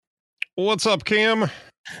What's up, Cam?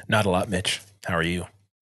 Not a lot, Mitch. How are you?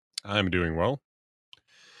 I'm doing well.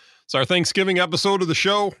 It's our Thanksgiving episode of the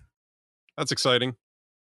show. That's exciting.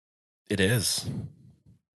 It is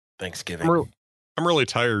Thanksgiving. I'm really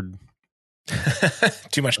tired.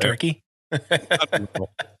 Too much turkey? I don't know.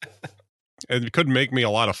 It could make me a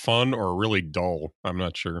lot of fun or really dull. I'm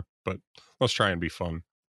not sure, but let's try and be fun.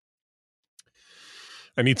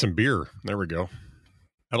 I need some beer. There we go.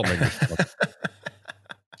 That'll make me fun.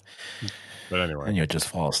 But anyway. And you'll just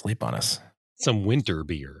fall asleep on us. Some winter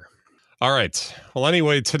beer. All right. Well,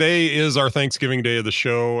 anyway, today is our Thanksgiving day of the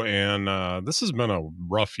show, and this has been a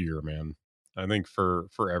rough year, man. I think for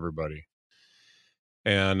everybody.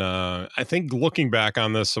 And I think looking back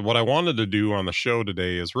on this, what I wanted to do on the show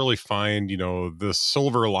today is really find, the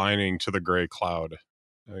silver lining to the gray cloud.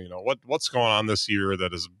 What's going on this year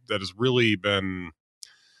that has really been,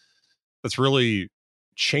 that's really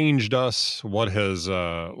changed us. What has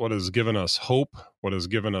given us hope? What has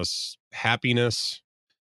given us happiness?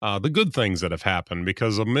 The good things that have happened,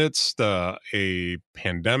 because amidst a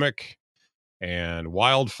pandemic and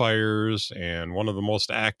wildfires and one of the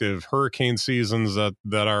most active hurricane seasons that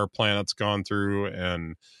our planet's gone through,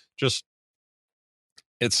 and just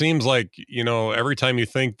it seems like every time you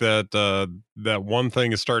think that that one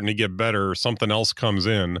thing is starting to get better, something else comes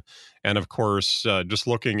in. And of course, just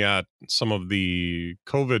looking at some of the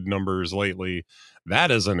COVID numbers lately, that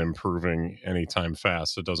isn't improving anytime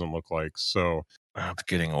fast. It doesn't look like. So it's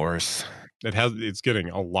getting worse. It's getting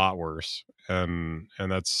a lot worse, and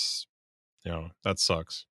that's that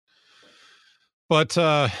sucks. But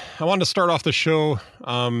I wanted to start off the show,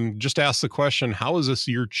 just ask the question: how has this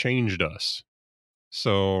year changed us?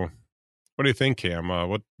 So, what do you think, Cam?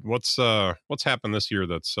 What's happened this year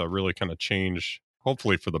that's really kind of changed,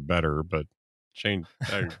 hopefully for the better, but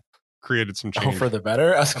created some change. Oh, for the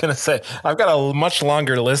better? I was going to say, I've got a much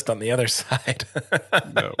longer list on the other side.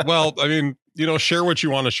 No. Well, I mean, share what you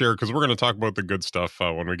want to share, because we're going to talk about the good stuff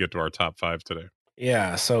when we get to our top 5 today.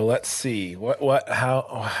 Yeah. So let's see.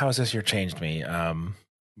 How has this year changed me?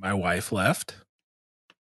 My wife left.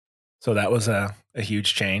 So that was a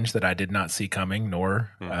huge change that I did not see coming nor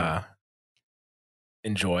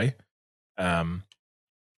enjoy,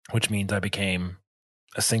 which means I became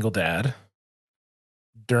a single dad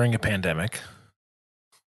during a pandemic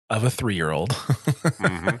of a 3-year-old.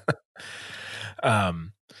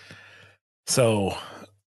 So,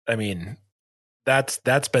 I mean,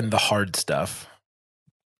 that's been the hard stuff,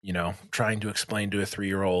 trying to explain to a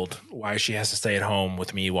 3-year-old why she has to stay at home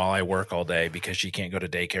with me while I work all day because she can't go to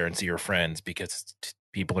daycare and see her friends because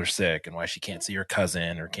people are sick, and why she can't see her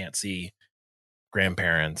cousin or can't see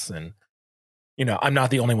grandparents. And, I'm not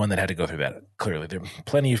the only one that had to go through that. Clearly, there are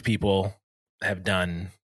plenty of people have done,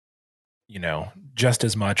 just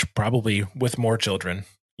as much, probably with more children,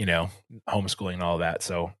 homeschooling and all that.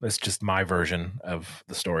 So that's just my version of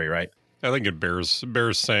the story, right? I think it bears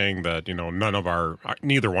saying that,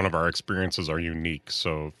 neither one of our experiences are unique.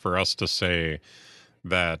 So for us to say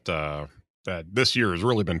that that this year has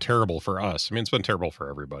really been terrible for us, I mean, it's been terrible for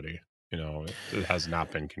everybody. It has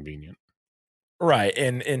not been convenient. Right.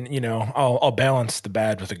 And I'll balance the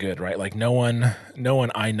bad with the good, right? Like no one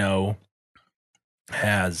I know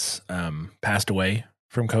has passed away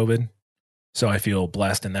from COVID. So I feel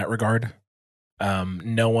blessed in that regard.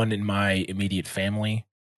 No one in my immediate family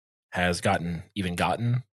has gotten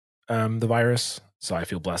the virus. So I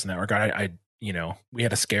feel blessed in that regard. I we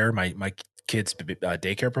had a scare. My kid's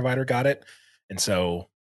daycare provider got it. And so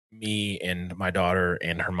me and my daughter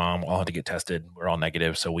and her mom all had to get tested. We're all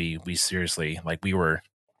negative. So we seriously, we were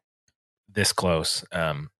this close.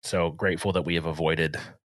 So grateful that we have avoided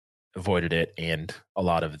it, and a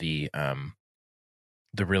lot of the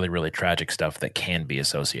really, really tragic stuff that can be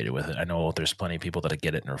associated with it. I know there's plenty of people that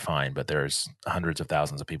get it and are fine, but there's hundreds of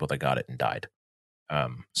thousands of people that got it and died.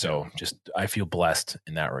 So just, I feel blessed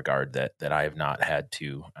in that regard that I have not had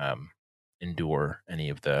to endure any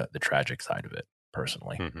of the tragic side of it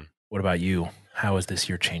personally. What about you? How has this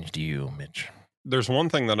year changed you, Mitch? There's one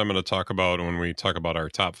thing that I'm going to talk about when we talk about our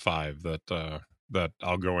top 5 that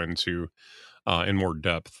I'll go into in more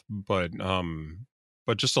depth, but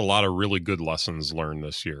just a lot of really good lessons learned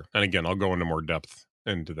this year. And again, I'll go into more depth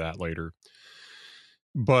into that later.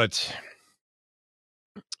 But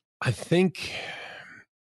I think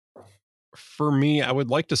for me, I would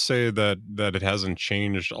like to say that it hasn't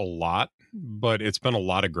changed a lot, but it's been a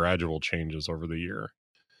lot of gradual changes over the year.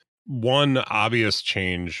 One obvious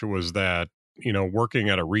change was that, working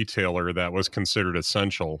at a retailer that was considered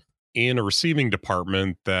essential in a receiving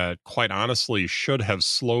department that quite honestly should have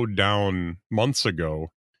slowed down months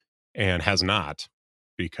ago and has not,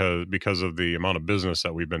 because of the amount of business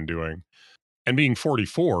that we've been doing, and being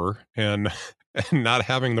 44 and and not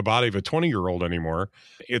having the body of a 20-year-old anymore.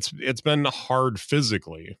 It's been hard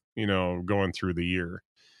physically, going through the year.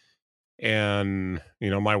 And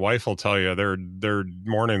my wife will tell you, there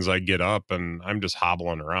mornings I get up and I'm just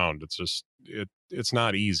hobbling around. It's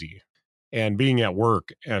not easy. And being at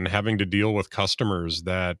work and having to deal with customers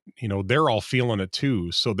that, they're all feeling it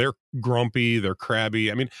too. So they're grumpy, they're crabby.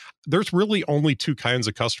 I mean, there's really only two kinds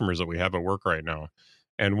of customers that we have at work right now.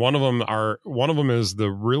 And one of them is the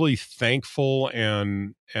really thankful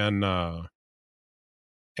and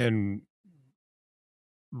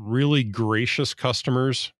really gracious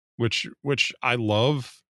customers, which I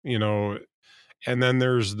love, and then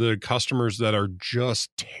there's the customers that are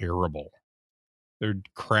just terrible. They're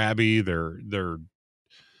crabby. They're the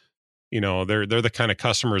kind of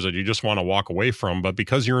customers that you just want to walk away from. But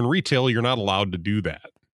because you're in retail, you're not allowed to do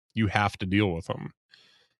that. You have to deal with them.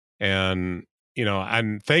 And,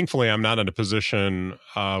 and thankfully I'm not in a position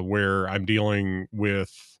where I'm dealing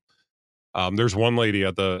with, there's one lady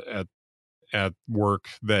at work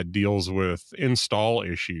that deals with install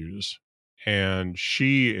issues. And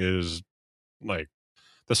she is like,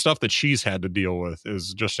 the stuff that she's had to deal with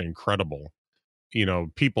is just incredible.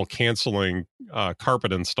 People canceling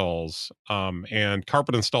carpet installs, and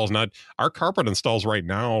carpet installs, our carpet installs right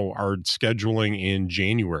now are scheduling in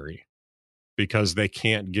January because they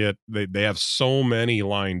can't they have so many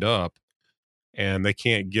lined up and they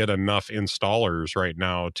can't get enough installers right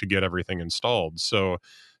now to get everything installed. So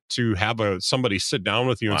to have somebody sit down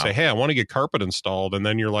with you and say, hey, I want to get carpet installed. And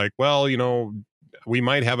then you're like, well, we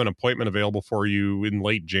might have an appointment available for you in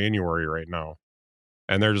late January right now.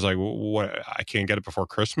 And they're just like, what? I can't get it before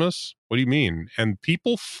Christmas? What do you mean? And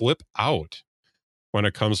people flip out when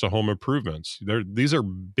it comes to home improvements. These are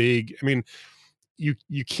big. I mean, you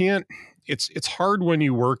can't. It's hard when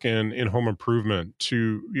you work in home improvement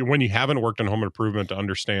when you haven't worked in home improvement to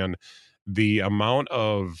understand the amount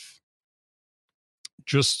of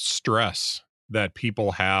just stress that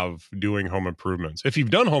people have doing home improvements. If you've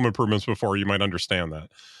done home improvements before, you might understand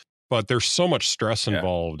that. But there's so much stress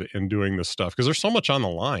involved in doing this stuff because there's so much on the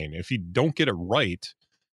line. If you don't get it right,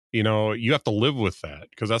 you have to live with that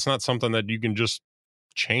because that's not something that you can just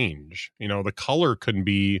change. The color can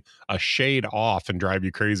be a shade off and drive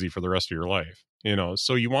you crazy for the rest of your life.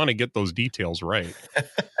 So you want to get those details right.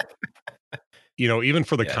 Even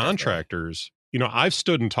for the contractors, I've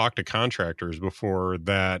stood and talked to contractors before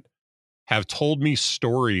that have told me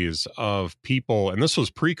stories of people, and this was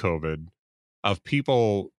pre-COVID, of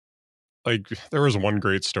people. Like there was one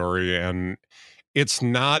great story, and it's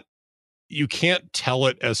not, you can't tell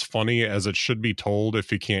it as funny as it should be told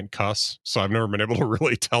if you can't cuss. So I've never been able to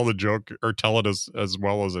really tell the joke or tell it as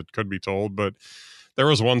well as it could be told. But there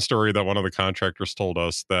was one story that one of the contractors told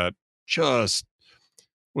us that just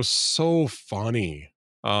was so funny.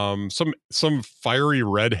 Some fiery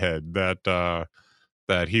redhead that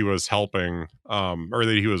he was helping, or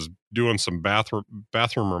that he was doing some bathroom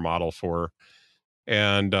remodel for.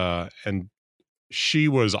 And she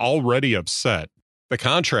was already upset. The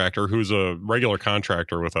contractor, who's a regular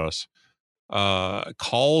contractor with us,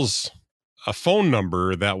 calls a phone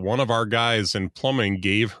number that one of our guys in plumbing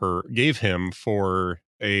gave him for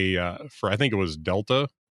I think it was Delta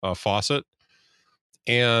faucet,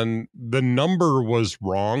 and the number was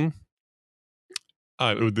wrong.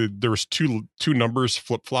 There was two numbers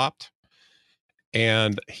flip flopped,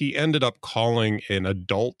 and he ended up calling an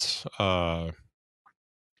adult.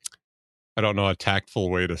 I don't know a tactful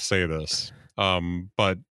way to say this,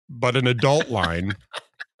 but an adult line.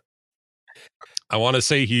 I want to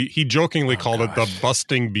say he jokingly called it the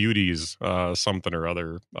Busting Beauties something or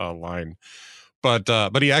other line, but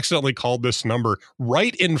he accidentally called this number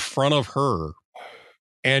right in front of her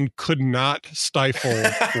and could not stifle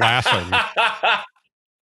laughing.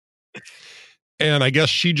 And I guess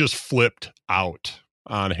she just flipped out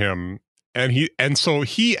on him, and so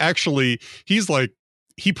he's like,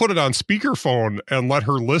 he put it on speakerphone and let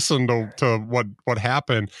her listen to what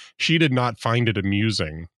happened. She did not find it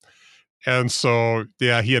amusing. And so,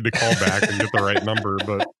 yeah, he had to call back and get the right number.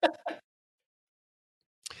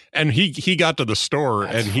 And he got to the store.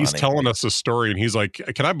 That's and he's funny. Telling us a story. And he's like,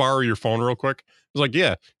 can I borrow your phone real quick? I was like,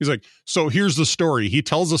 yeah. He's like, so here's the story. He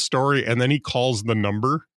tells a story and then he calls the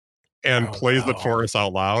number and plays it for us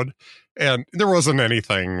out loud. And there wasn't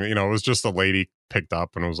anything, it was just a lady picked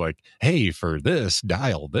up and was like, hey, for this,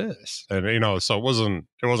 dial this. And, so it wasn't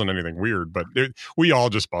anything weird, but we all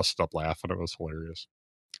just busted up laughing. It was hilarious.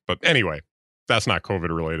 But anyway, that's not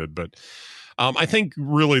COVID related. But I think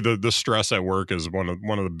really the stress at work is one of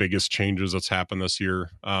the biggest changes that's happened this year.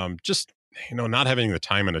 Just not having the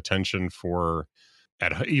time and attention for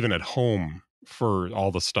even at home for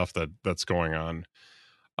all the stuff that's going on.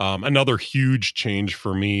 Another huge change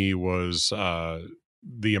for me was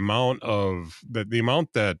the amount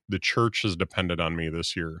that the church has depended on me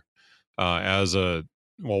this year as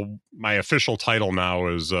my official title now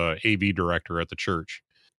is AV director at the church.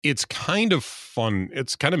 It's kind of fun.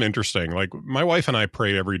 It's kind of interesting. Like my wife and I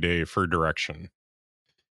pray every day for direction,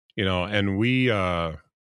 and we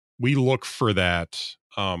look for that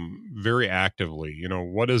very actively.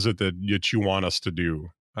 What is it that you want us to do?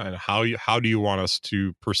 And how do you want us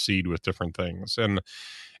to proceed with different things? And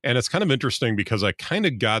it's kind of interesting because I kind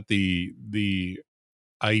of got the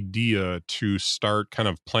idea to start kind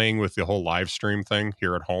of playing with the whole live stream thing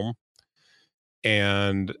here at home.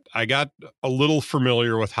 And I got a little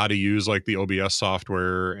familiar with how to use like the OBS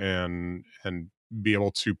software and be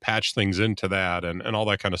able to patch things into that and all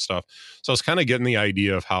that kind of stuff. So I was kind of getting the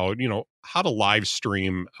idea of how to live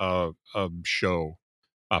stream a show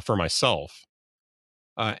for myself.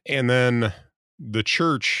 And then the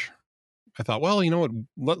church, I thought, well, you know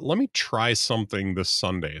what? Let me try something this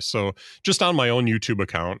Sunday. So just on my own YouTube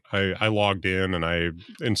account, I logged in and I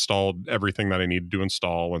installed everything that I needed to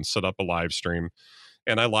install and set up a live stream.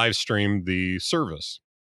 And I live streamed the service.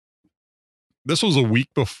 This was a week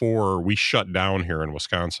before we shut down here in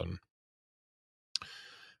Wisconsin.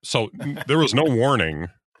 So there was no warning.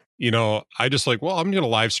 I just like, well, I'm going to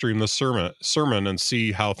live stream this sermon and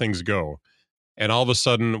see how things go. And all of a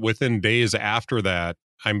sudden, within days after that,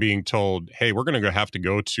 I'm being told, hey, we're going to have to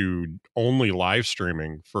go to only live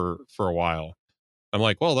streaming for a while. I'm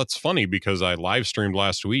like, well, that's funny because I live streamed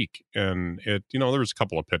last week and it, there was a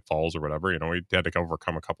couple of pitfalls or whatever, we had to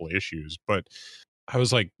overcome a couple of issues, but I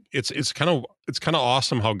was like, it's kind of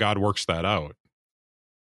awesome how God works that out.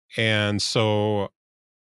 And so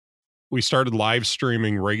we started live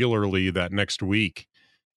streaming regularly that next week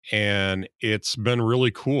and it's been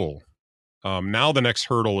really cool. Now the next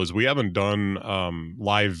hurdle is we haven't done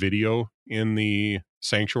live video in the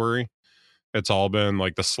sanctuary. It's all been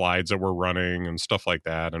like the slides that we're running and stuff like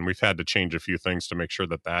that. And we've had to change a few things to make sure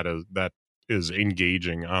that is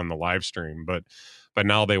engaging on the live stream. But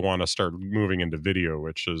now they want to start moving into video,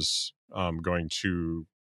 which is going to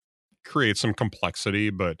create some complexity.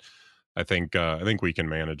 But I think we can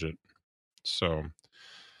manage it. So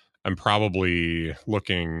I'm probably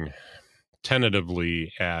looking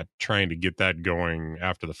tentatively at trying to get that going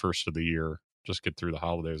after the first of the year, just get through the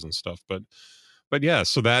holidays and stuff. But yeah,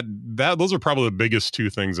 so that those are probably the biggest two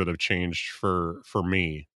things that have changed for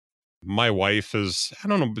me. My wife is, I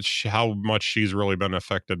don't know how much she's really been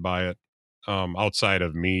affected by it, outside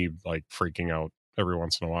of me like freaking out every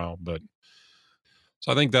once in a while. But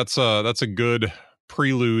so I think that's a good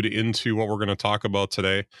prelude into what we're going to talk about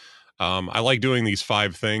today. I like doing these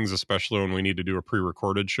 5 things, especially when we need to do a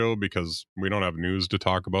pre-recorded show because we don't have news to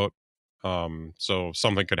talk about. So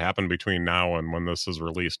something could happen between now and when this is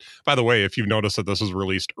released. By the way, if you've noticed that this is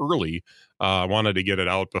released early, I wanted to get it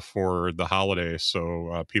out before the holiday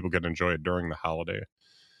so people can enjoy it during the holiday.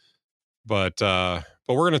 But we're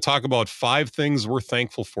going to talk about 5 things we're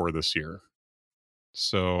thankful for this year.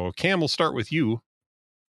 So Cam, we'll start with you.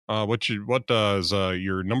 What does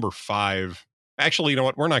your number 5? Actually, you know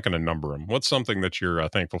what? We're not going to number them. What's something that you're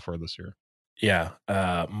thankful for this year?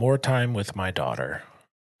 Yeah, more time with my daughter.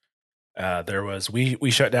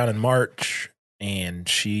 We shut down in March, and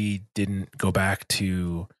she didn't go back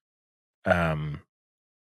to daycare,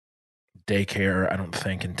 I don't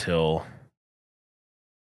think, until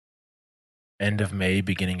end of May,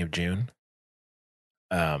 beginning of June.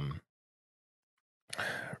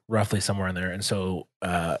 Roughly somewhere in there. And so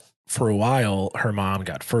for a while, her mom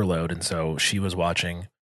got furloughed, and so she was watching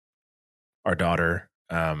our daughter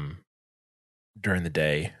during the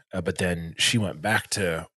day. But then she went back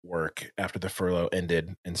to work after the furlough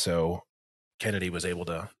ended, and so Kennedy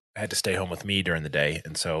had to stay home with me during the day,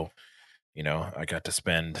 and so I got to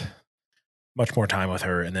spend much more time with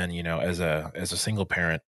her. And then as a single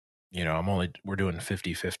parent, we're doing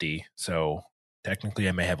 50-50, so technically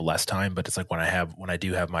I may have less time, but it's like when I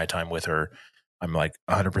do have my time with her, I'm like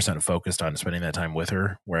 100% focused on spending that time with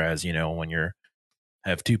her. Whereas, when you're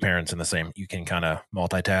have 2 parents in the same, you can kind of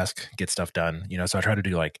multitask, get stuff done, so I try to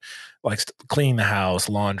do like cleaning the house,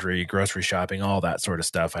 laundry, grocery shopping, all that sort of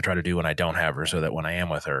stuff. I try to do when I don't have her, so that when I am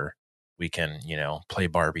with her, we can, play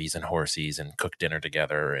Barbies and horsies and cook dinner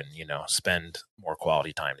together and, spend more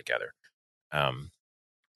quality time together.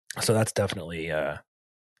 So that's definitely a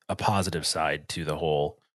positive side to the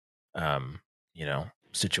whole,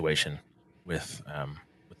 situation with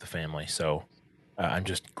the family. So I'm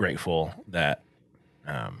just grateful that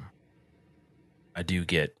I do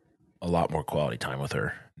get a lot more quality time with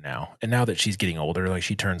her now. And now that she's getting older, like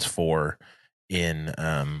she turns 4 in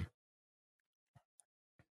 9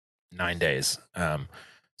 days.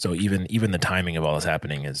 So even the timing of all this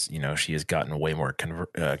happening is, she has gotten way more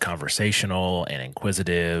conversational and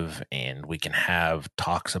inquisitive, and we can have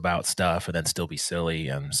talks about stuff and then still be silly.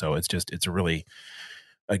 And so it's really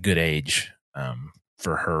a good age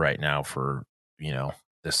for her right now for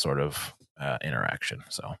this sort of interaction.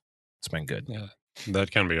 So it's been good. Yeah, that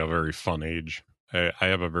can be a very fun age. I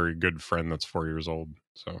have a very good friend that's 4 years old,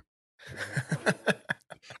 so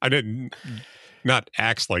I didn't not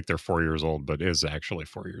acts like they're 4 years old, but is actually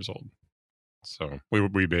 4 years old. So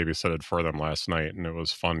we babysitted for them last night, and it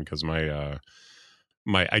was fun because my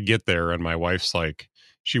I get there and my wife's like,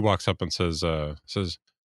 she walks up and says to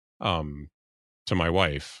my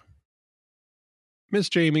wife, Miss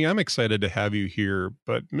Jamie, I'm excited to have you here,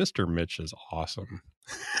 but Mr. Mitch is awesome.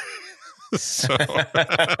 So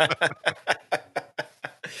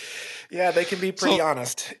yeah, they can be pretty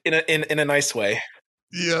honest in a nice way.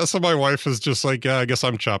 Yeah, so my wife is just like, yeah, I guess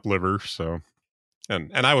I'm chopped liver. So,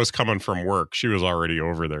 and I was coming from work. She was already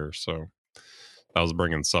over there, so I was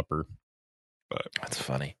bringing supper. But that's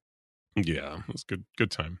funny. Yeah, it was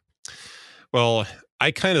good time. Well,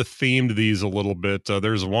 I kind of themed these a little bit.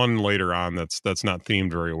 There's one later on that's not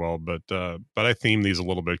themed very well, but I themed these a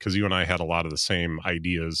little bit because you and I had a lot of the same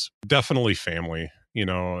ideas. Definitely family.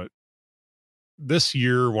 This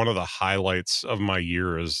year, one of the highlights of my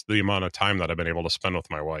year is the amount of time that I've been able to spend with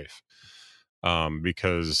my wife.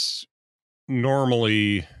 Because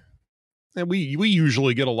normally we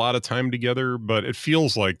usually get a lot of time together, but it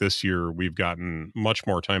feels like this year we've gotten much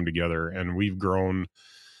more time together, and we've grown.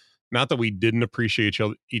 Not that we didn't appreciate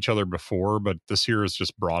each other before, but this year has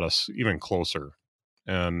just brought us even closer,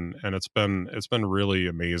 and it's been really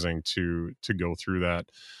amazing to go through that.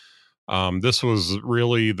 This was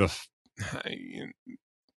really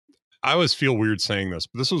I always feel weird saying this,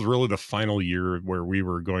 but this was really the final year where we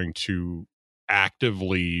were going to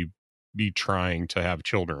actively be trying to have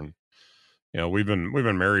children. We've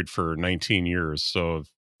been married for 19 years, so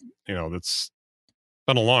that's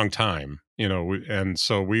been a long time. And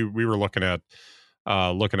so we were looking at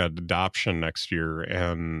adoption next year,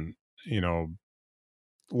 and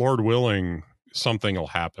Lord willing, something will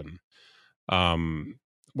happen.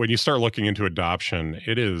 When you start looking into adoption,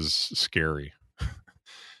 it is scary.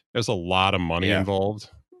 There's a lot of money involved.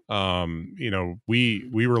 We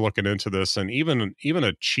were looking into this, and even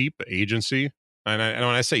a cheap agency, and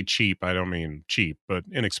when I say cheap, I don't mean cheap, but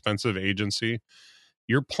inexpensive agency,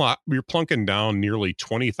 you're plunking down nearly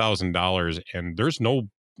 $20,000, and there's no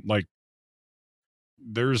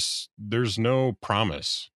there's no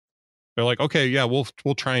promise. They're like, okay, yeah,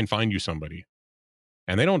 we'll try and find you somebody,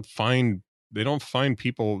 and they don't find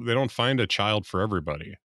people. They don't find a child for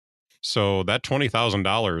everybody. So that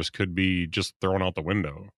 $20,000 could be just thrown out the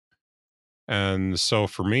window. And so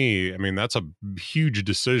for me, I mean, that's a huge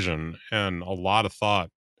decision, and a lot of thought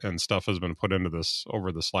and stuff has been put into this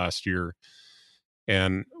over this last year.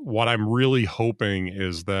 And what I'm really hoping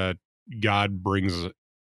is that God brings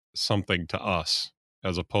something to us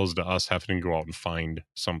as opposed to us having to go out and find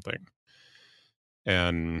something.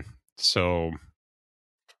 And so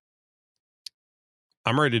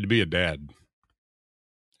I'm ready to be a dad.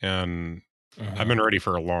 And I've been ready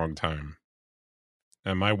for a long time.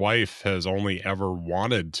 And my wife has only ever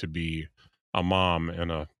wanted to be a mom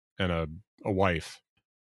and a wife.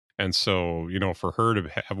 And so, for her to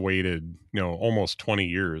have waited, almost 20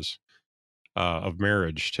 years of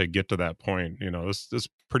marriage to get to that point, this is a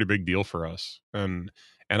pretty big deal for us. And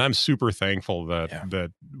I'm super thankful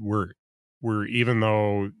that we're even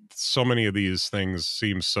though so many of these things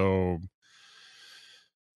seem so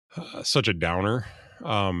such a downer,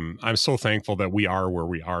 I'm so thankful that we are where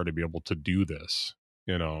we are to be able to do this.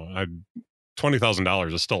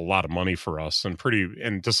 $20,000 is still a lot of money for us, and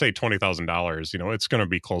to say $20,000, it's going to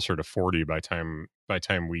be closer to 40 by time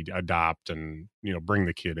we adopt and, bring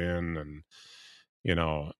the kid in, and,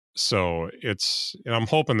 so and I'm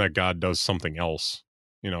hoping that God does something else,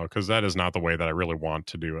 because that is not the way that I really want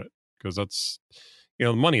to do it. Because that's,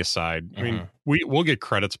 money aside, I mean, we'll get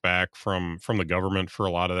credits back from the government for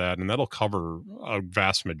a lot of that, and that'll cover a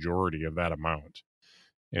vast majority of that amount.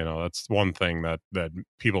 That's one thing that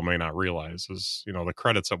people may not realize is, the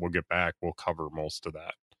credits that we'll get back will cover most of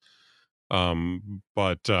that.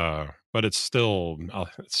 But it's still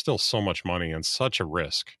so much money and such a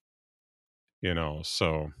risk,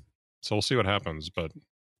 so we'll see what happens. But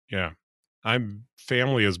yeah,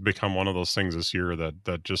 family has become one of those things this year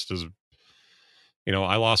that just is,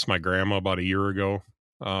 I lost my grandma about a year ago,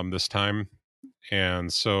 this time.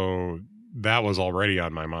 And so that was already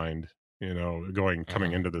on my mind, you know,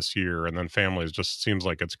 coming into this year. And then families just seems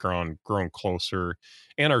like it's grown closer.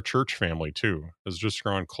 And our church family too has just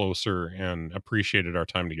grown closer and appreciated our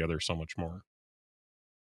time together so much more.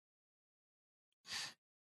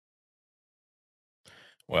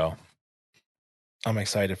 Well, I'm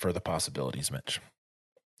excited for the possibilities, Mitch.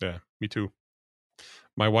 Yeah, me too.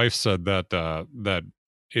 My wife said that that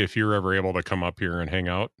if you're ever able to come up here and hang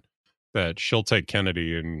out, that she'll take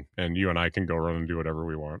Kennedy and you and I can go around and do whatever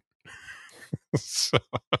we want. So,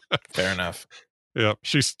 fair enough. Yeah,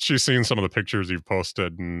 she's seen some of the pictures you've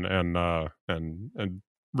posted and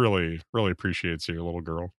really appreciates your little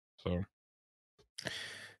girl. So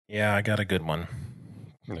yeah, I got a good one.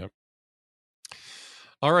 Yep.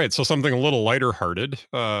 All right, so something a little lighter hearted.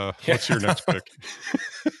 What's your next pick?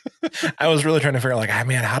 I was really trying to figure out, like,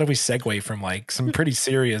 man, how do we segue from like some pretty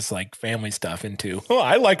serious like family stuff into, oh,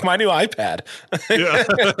 I like my new iPad. Yeah.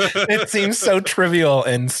 It seems so trivial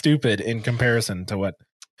and stupid in comparison to what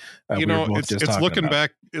you know. It's looking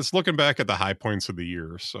about. It's looking back at the high points of the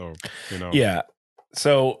year. So you know, yeah.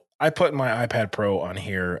 So I put my iPad Pro on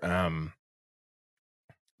here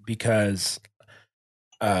because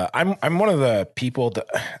I'm one of the people that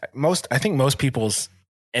I think most people's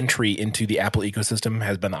entry into the Apple ecosystem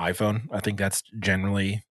has been the iPhone. I think that's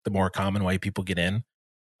generally the more common way people get in.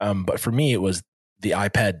 But for me, it was the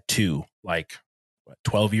iPad 2, like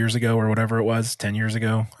 12 years ago or whatever it was, 10 years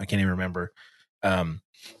ago. I can't even remember. I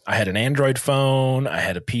had an Android phone, I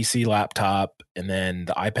had a PC laptop, and then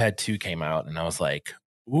the iPad 2 came out, and I was like,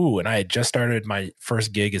 ooh, and I had just started my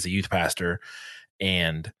first gig as a youth pastor,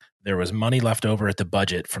 and there was money left over at the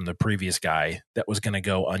budget from the previous guy that was going to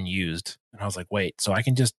go unused. And I was like, wait, so I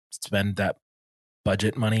can just spend that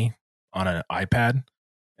budget money on an iPad?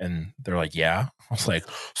 And they're like, yeah. I was like,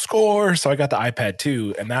 score. So I got the iPad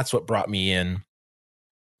 2, and that's what brought me in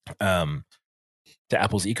to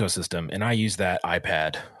Apple's ecosystem. And I used that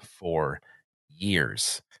iPad for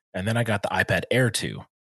years. And then I got the iPad Air 2,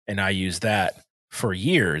 and I used that for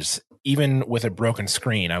years. Even with a broken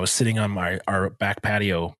screen, I was sitting on our back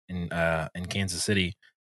patio in Kansas City,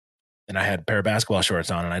 and I had a pair of basketball shorts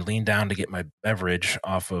on, and I leaned down to get my beverage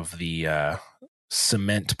off of the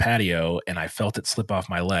cement patio, and I felt it slip off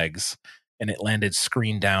my legs, and it landed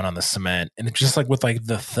screen down on the cement, and it's just like with like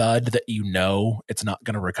the thud that you know it's not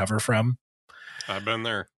going to recover from. I've been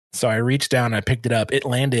there. So I reached down, I picked it up. It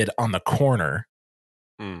landed on the corner,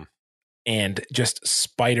 and just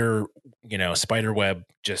spider web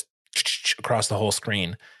just across the whole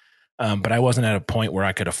screen. But I wasn't at a point where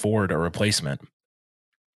I could afford a replacement.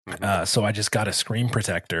 So I just got a screen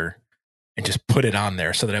protector and just put it on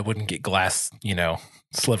there so that I wouldn't get glass,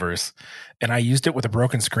 slivers. And I used it with a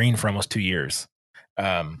broken screen for almost 2 years.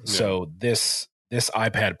 So this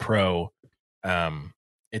iPad Pro,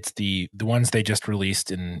 it's the ones they just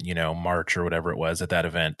released in, March or whatever it was at that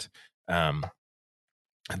event.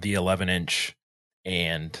 The 11-inch,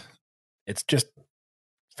 and it's just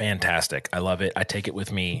fantastic. I love it. I take it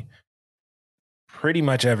with me pretty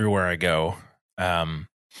much everywhere I go.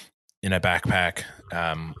 In a backpack.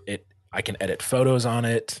 I can edit photos on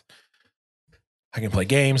it. I can play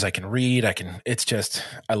games. I can read. I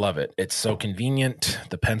love it. It's so convenient.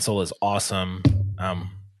 The pencil is awesome. I'm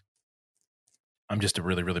just a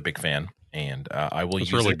really, really big fan, and I will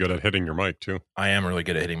use it. It's really good at hitting your mic too. I am really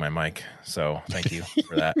good at hitting my mic, so thank you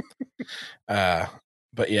for that.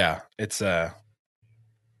 But yeah, it's I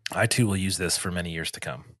too will use this for many years to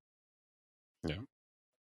come. Yeah.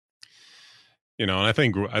 And I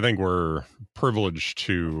think we're privileged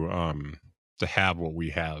to have what we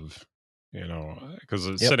have, because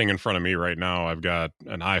it's sitting in front of me right now. I've got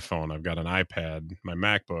an iPhone, I've got an iPad, my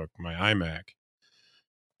MacBook, my iMac.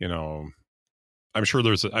 I'm sure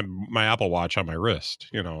there's my Apple Watch on my wrist.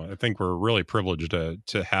 I think we're really privileged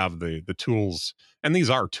to have the tools, and these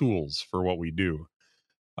are tools for what we do.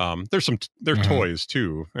 They're toys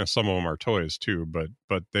too. Some of them are toys too,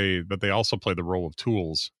 but they also play the role of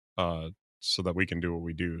tools. So that we can do what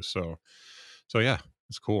we do. So yeah,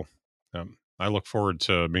 it's cool. I look forward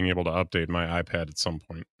to being able to update my iPad at some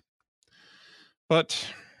point.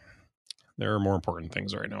 But there are more important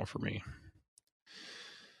things right now for me.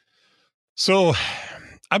 So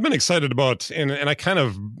I've been excited about, and I kind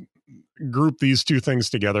of group these two things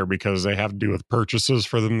together because they have to do with purchases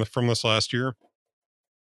for them from this last year.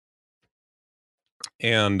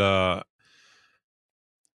 And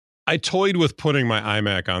I toyed with putting my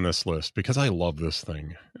iMac on this list because I love this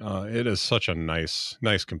thing. It is such a nice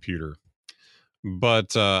computer.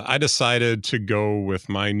 But I decided to go with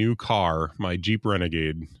my new car, my Jeep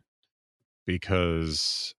Renegade,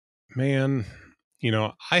 because, man,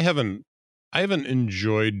 I haven't I haven't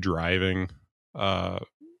enjoyed driving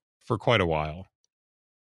for quite a while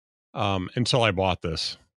until I bought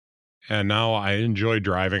this. And now I enjoy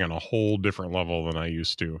driving on a whole different level than I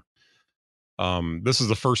used to. This is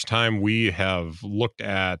the first time we have looked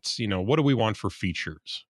at, what do we want for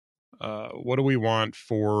features? What do we want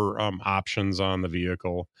for options on the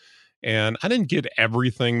vehicle? And I didn't get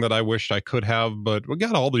everything that I wished I could have, but we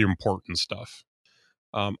got all the important stuff.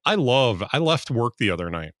 I left work the other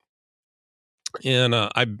night, and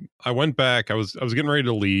I went back. I was getting ready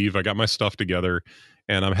to leave. I got my stuff together,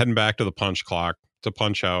 and I'm heading back to the punch clock to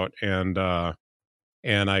punch out. And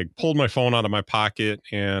I pulled my phone out of my pocket,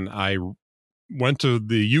 and I went to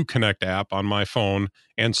the Uconnect app on my phone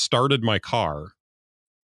and started my car.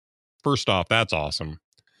 First off, that's awesome.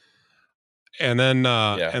 And then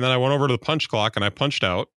I went over to the punch clock and I punched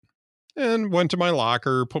out and went to my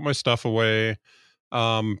locker, put my stuff away, put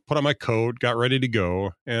on my coat, got ready to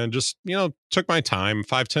go, and just, took my time,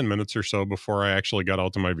 5-10 minutes or so before I actually got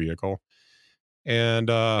out to my vehicle. And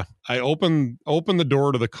I opened the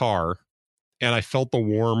door to the car and I felt the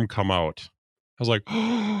warm come out. I was like,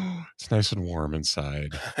 oh, it's nice and warm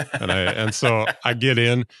inside. And so I get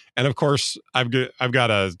in, and of course I've got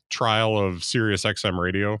a trial of Sirius XM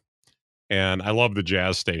radio, and I love the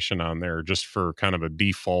jazz station on there just for kind of a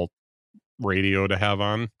default radio to have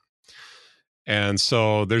on. And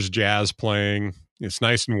so there's jazz playing. It's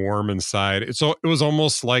nice and warm inside. It was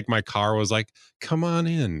almost like my car was like, come on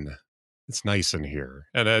in. It's nice in here.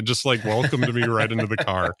 And it just like welcomed me right into the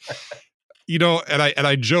car. And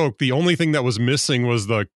I joke, the only thing that was missing was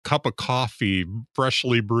the cup of coffee,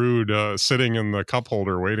 freshly brewed, sitting in the cup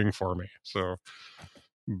holder waiting for me. So,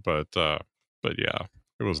 but yeah,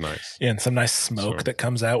 it was nice. Yeah, and some nice smoke that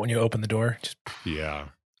comes out when you open the door. Yeah,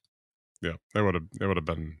 it would have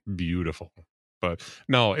been beautiful. But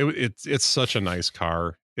no, it's such a nice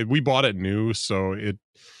car. We bought it new, so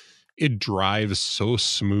it drives so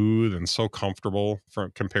smooth and so comfortable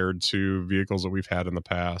compared to vehicles that we've had in the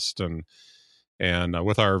past. And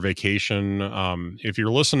with our vacation, if you're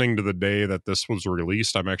listening to the day that this was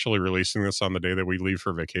released, I'm actually releasing this on the day that we leave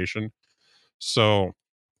for vacation. So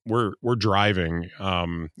we're driving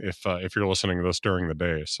if you're listening to this during the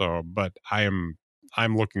day. So, but I'm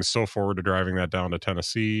looking so forward to driving that down to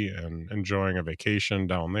Tennessee and enjoying a vacation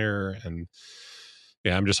down there. And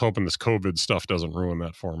yeah, I'm just hoping this COVID stuff doesn't ruin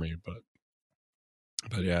that for me.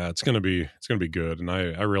 But yeah, it's gonna be good. And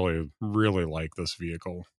I really, really like this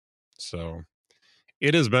vehicle. So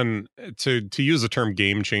it has been, to use the term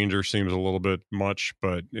game changer seems a little bit much,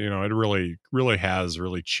 but it really, really has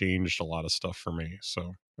really changed a lot of stuff for me.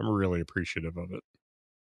 So I'm really appreciative of it.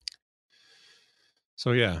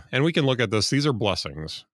 So yeah, and we can look at this. These are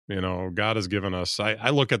blessings. God has given us. I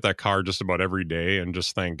look at that car just about every day and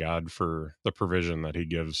just thank God for the provision that He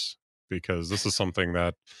gives, because this is something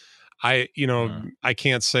that I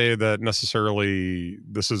can't say that necessarily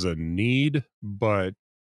this is a need, but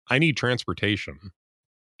I need transportation.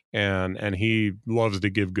 And He loves to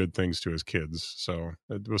give good things to His kids. So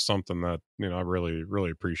it was something that, I really,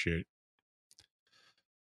 really appreciate.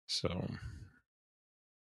 So, all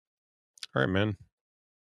right, man.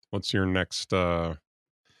 What's your next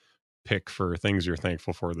pick for things you're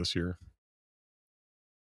thankful for this year?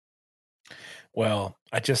 Well,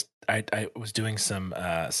 I was doing some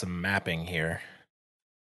mapping here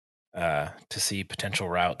to see potential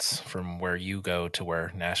routes from where you go to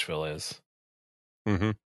where Nashville is.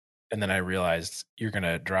 Mm-hmm. And then I realized you're going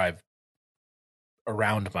to drive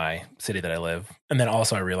around my city that I live. And then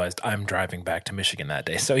also I realized I'm driving back to Michigan that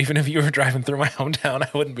day. So even if you were driving through my hometown,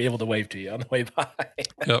 I wouldn't be able to wave to you on the way by.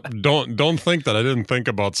 Yep. Don't think that I didn't think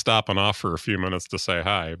about stopping off for a few minutes to say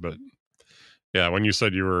hi. But yeah, when you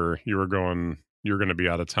said you were going to be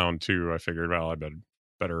out of town too, I figured, well, I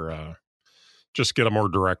better just get a more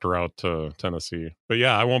direct route to Tennessee. But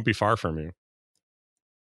yeah, I won't be far from you.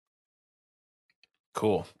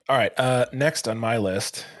 Cool. All right. Next on my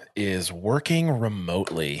list is working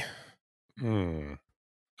remotely. I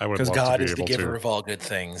would, because God is the giver of all good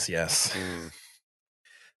things. Yes.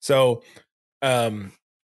 So, and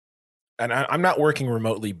I'm not working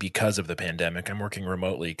remotely because of the pandemic. I'm working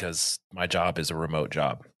remotely because my job is a remote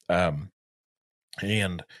job.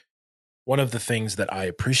 And one of the things that I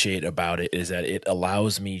appreciate about it is that it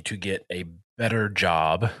allows me to get a better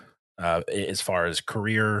job as far as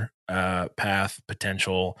career path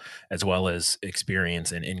potential, as well as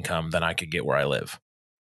experience and income than I could get where I live.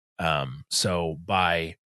 So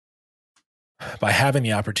by having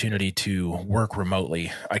the opportunity to work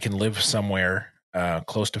remotely, I can live somewhere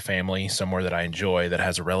close to family, somewhere that I enjoy, that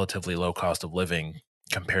has a relatively low cost of living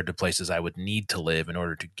compared to places I would need to live in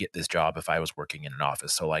order to get this job if I was working in an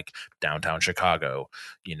office. So like downtown Chicago,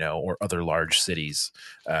 or other large cities.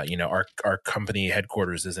 Our company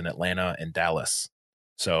headquarters is in Atlanta and Dallas.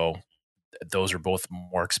 So those are both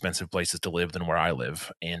more expensive places to live than where I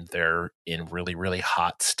live. And they're in really, really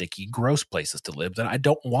hot, sticky, gross places to live that I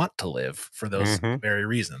don't want to live for those very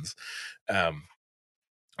reasons.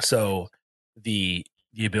 So the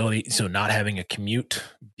ability, so not having a commute,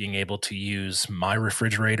 being able to use my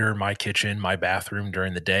refrigerator, my kitchen, my bathroom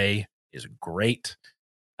during the day is great.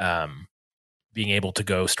 Being able to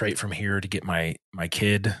go straight from here to get my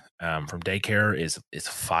kid from daycare is a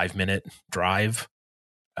 5-minute drive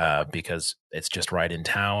because it's just right in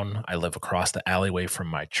town. I live across the alleyway from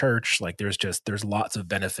my church. Like there's lots of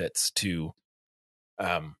benefits to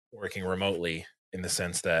working remotely, in the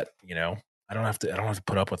sense that I don't have to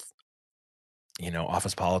put up with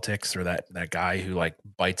office politics, or that guy who like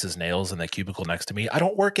bites his nails in the cubicle next to me. I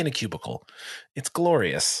don't work in a cubicle. It's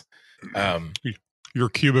glorious. Your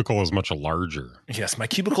cubicle is much larger. Yes, my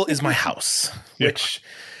cubicle is my house, which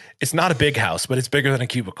it's not a big house, but it's bigger than a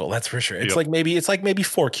cubicle. That's for sure. It's like maybe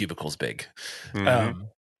 4 cubicles big.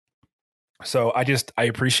 So I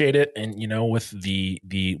appreciate it. And, with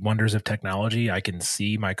the wonders of technology, I can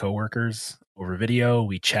see my coworkers over video.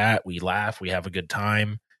 We chat, we laugh, we have a good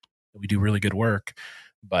time. We do really good work,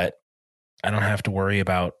 but I don't have to worry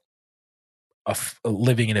about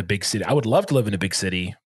living in a big city. I would love to live in a big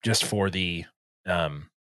city just for the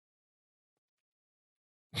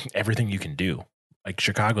everything you can do. Like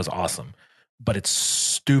Chicago's awesome, but it's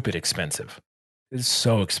stupid expensive. It's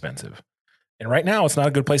so expensive. And right now it's not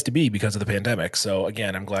a good place to be because of the pandemic. So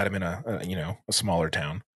again, I'm glad I'm in a smaller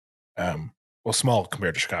town. Small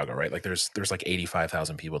compared to Chicago, right? Like there's like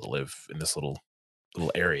 85,000 people that live in this little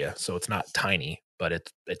area. So it's not tiny, but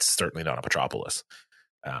it's certainly not a metropolis.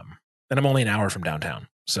 And I'm only an hour from downtown.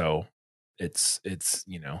 So it's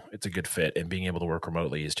a good fit, and being able to work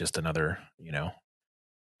remotely is just another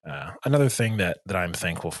thing that I'm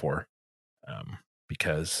thankful for,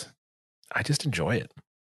 because I just enjoy it.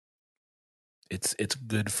 It's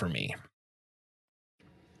good for me.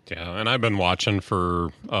 Yeah, and I've been watching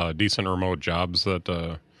for decent remote jobs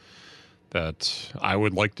that I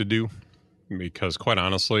would like to do, because quite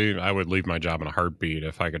honestly, I would leave my job in a heartbeat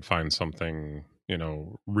if I could find something,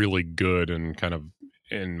 really good and kind of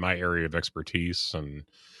in my area of expertise and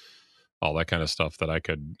all that kind of stuff that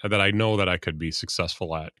I know that I could be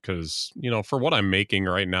successful at. Because, for what I'm making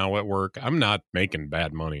right now at work, I'm not making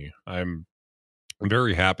bad money. I'm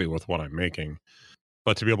very happy with what I'm making.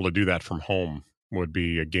 But to be able to do that from home would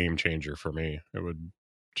be a game changer for me. It would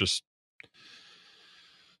just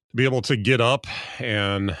be able to get up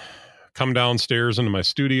and come downstairs into my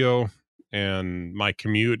studio, and my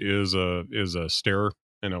commute is a stair,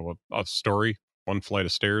 a story, one flight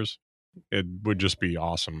of stairs. It would just be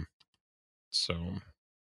awesome. So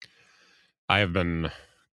I have been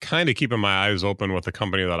kind of keeping my eyes open with the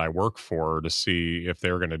company that I work for to see if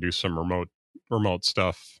they're going to do some remote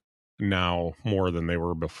stuff now more than they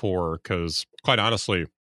were before. Because quite honestly,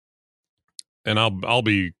 and I'll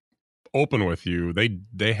be open with you,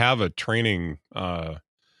 they have a training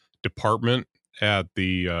department at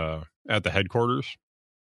the headquarters,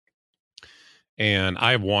 and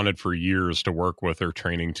I've wanted for years to work with their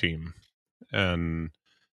training team, and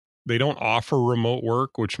they don't offer remote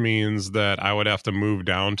work, which means that I would have to move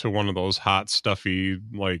down to one of those hot, stuffy,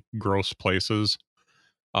 like gross places,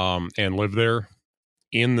 and live there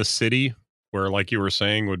in the city, where, like you were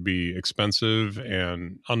saying, would be expensive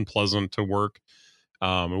and unpleasant to work.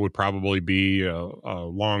 It would probably be a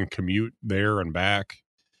long commute there and back,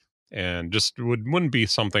 and just wouldn't be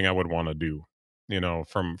something I would want to do.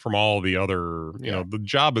 From all the other, the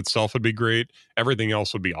job itself would be great. Everything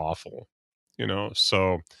else would be awful.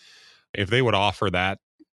 So if they would offer that,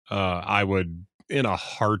 I would, in a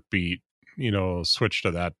heartbeat, switch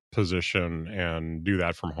to that position and do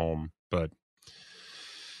that from home. But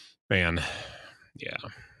man, yeah.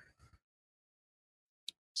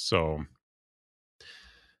 So,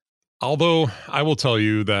 although I will tell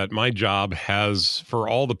you that my job has, for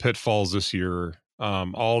all the pitfalls this year,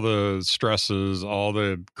 all the stresses, all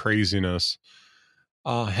the craziness,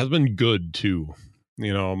 has been good too.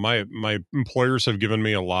 My employers have given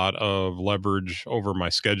me a lot of leverage over my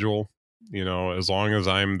schedule. As long as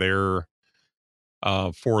I'm there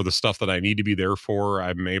for the stuff that I need to be there for,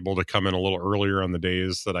 I'm able to come in a little earlier on the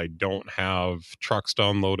days that I don't have trucks to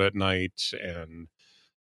unload at night, and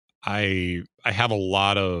I have a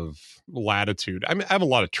lot of latitude. I have a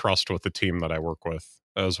lot of trust with the team that I work with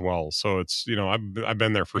as well. So it's, I've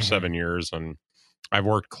been there for 7 years, and I've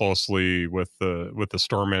worked closely with the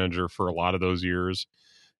store manager for a lot of those years.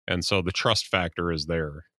 And so the trust factor is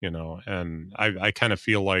there, and I kind of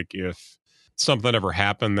feel like if something ever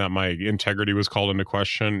happened that my integrity was called into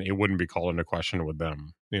question, it wouldn't be called into question with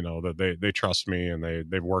them, that they trust me and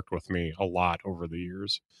they've worked with me a lot over the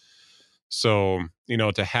years. So,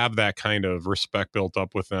 to have that kind of respect built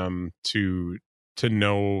up with them, to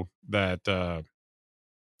know that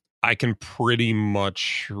I can pretty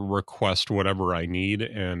much request whatever I need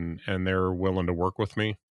and they're willing to work with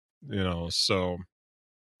me, so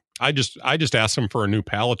I just asked them for a new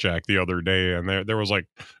pallet jack the other day, and there was like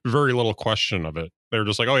very little question of it. They were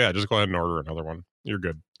just like, "Oh yeah, just go ahead and order another one. You're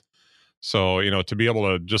good." So to be able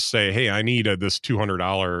to just say, "Hey, I need this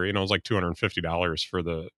 $200," it was like $250 for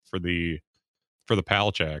the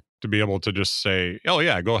pallet jack. To be able to just say, "Oh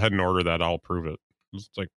yeah, go ahead and order that. I'll approve it."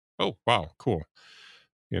 It's like, "Oh wow, cool."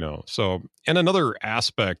 So, and another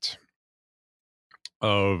aspect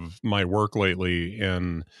of my work lately,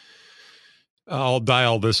 and I'll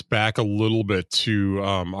dial this back a little bit to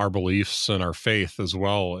our beliefs and our faith as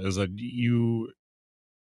well, is that you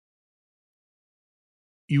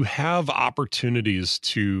have opportunities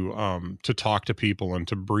to talk to people and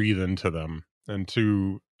to breathe into them and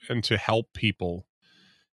to help people.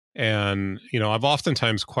 And I've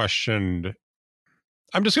oftentimes questioned.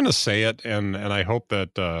 I'm just going to say it, and I hope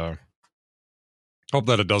that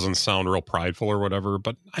it doesn't sound real prideful or whatever.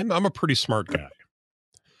 But I'm a pretty smart guy.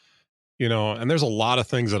 And there's a lot of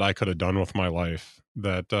things that I could have done with my life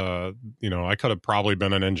that, I could have probably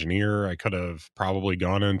been an engineer. I could have probably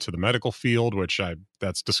gone into the medical field,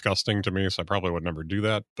 that's disgusting to me. So I probably would never do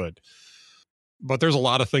that. But there's a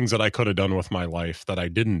lot of things that I could have done with my life that I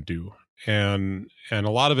didn't do. And a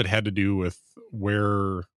lot of it had to do with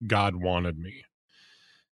where God wanted me.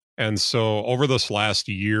 And so over this last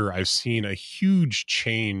year, I've seen a huge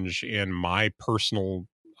change in my personal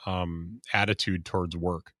attitude towards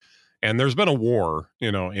work. And there's been a war,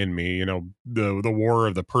 in me, the war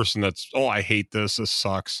of the person that's, oh, I hate this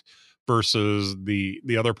sucks, versus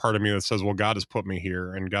the other part of me that says, well, God has put me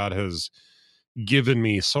here, and God has given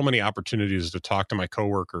me so many opportunities to talk to my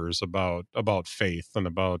coworkers about faith and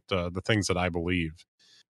about the things that I believe.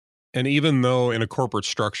 And even though in a corporate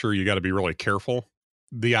structure, you got to be really careful,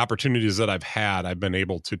 the opportunities that I've had, I've been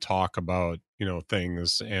able to talk about,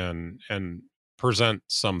 things and present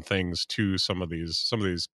some things to some of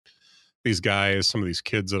these guys, some of these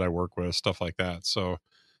kids that I work with, stuff like that. So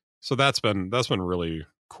that's been really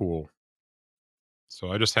cool.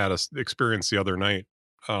 So I just had a experience the other night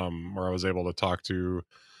where I was able to talk to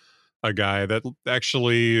a guy that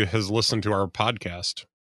actually has listened to our podcast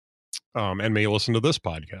and may listen to this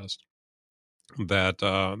podcast, that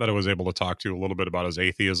I was able to talk to a little bit about his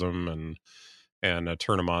atheism and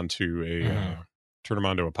turn him on to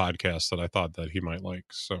a podcast that I thought that he might like.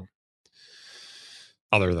 So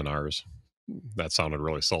other than ours, that sounded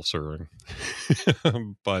really self-serving,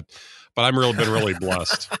 but I'm been really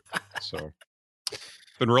blessed. So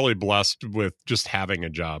been really blessed with just having a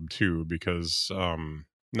job too, because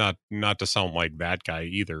not to sound like that guy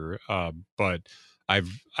either, but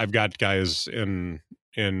I've got guys in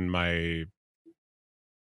my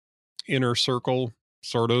inner circle,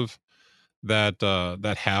 sort of,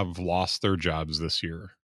 that have lost their jobs this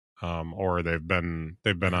year, or they've been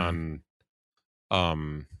on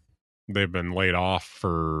they've been laid off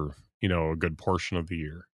for a good portion of the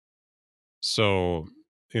year. So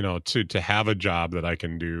to have a job that I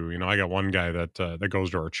can do, I got one guy that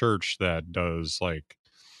goes to our church that does like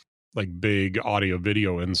big audio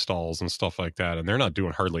video installs and stuff like that, and they're not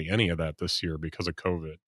doing hardly any of that this year because of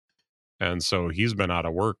COVID. And so he's been out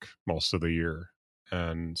of work most of the year.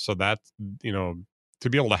 And so that, to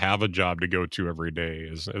be able to have a job to go to every day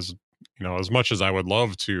is as much as I would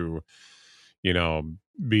love to,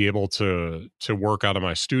 be able to work out of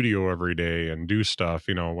my studio every day and do stuff,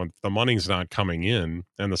 when the money's not coming in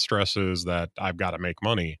and the stress is that I've got to make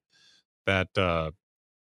money, that, the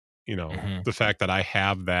fact that I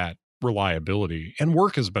have that reliability, and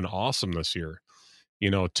work has been awesome this year.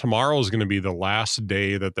 Tomorrow is going to be the last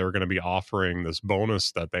day that they're going to be offering this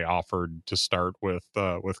bonus that they offered to start with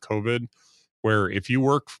COVID, where if you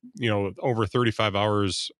work, over 35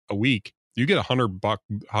 hours a week, you get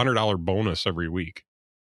 $100 bonus every week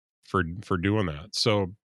for doing that.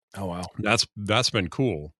 So, oh wow, that's been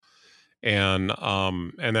cool. And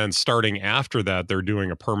then starting after that, they're doing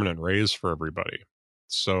a permanent raise for everybody.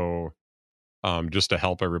 So, just to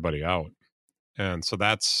help everybody out. And so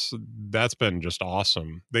that's been just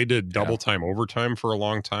awesome. They did double time overtime for a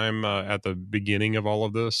long time at the beginning of all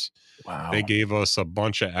of this. Wow. They gave us a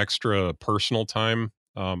bunch of extra personal time.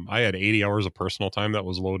 I had 80 hours of personal time that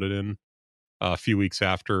was loaded in a few weeks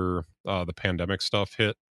after the pandemic stuff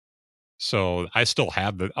hit. So I still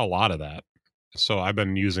have a lot of that. So I've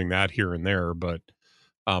been using that here and there, but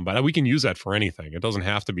we can use that for anything. It doesn't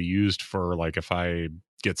have to be used for like if I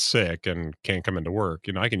get sick and can't come into work.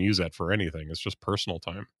 I can use that for anything. It's just personal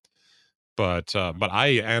time. But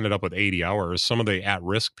I ended up with 80 hours. Some of the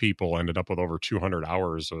at-risk people ended up with over 200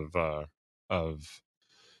 hours of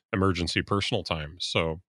emergency personal time.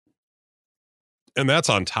 So, and that's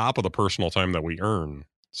on top of the personal time that we earn.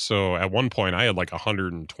 So at one point I had like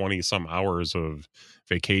 120 some hours of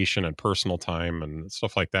vacation and personal time and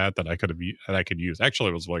stuff like that I could use.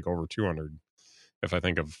 Actually, it was like over 200 if I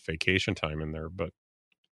think of vacation time in there. But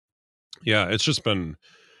yeah, it's just been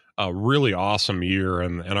a really awesome year,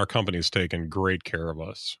 and our company's taken great care of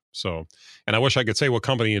us. So, and I wish I could say what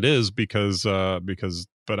company it is because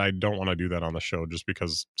but I don't want to do that on the show just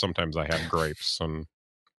because sometimes I have gripes and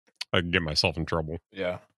I can get myself in trouble.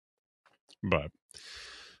 Yeah. But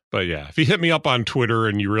yeah, if you hit me up on Twitter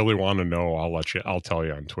and you really want to know, I'll tell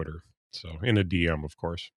you on Twitter. So in a DM, of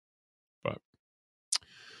course. But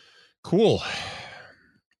cool.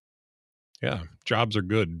 Yeah, jobs are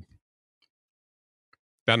good.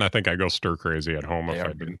 Then I think I go stir crazy at home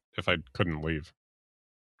if I couldn't leave.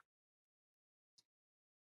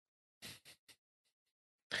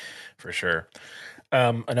 For sure.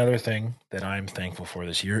 Another thing that I'm thankful for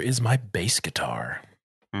this year is my bass guitar.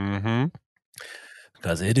 Mm-hmm.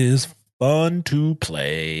 Because it is fun to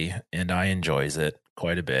play, and I enjoys it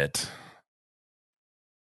quite a bit.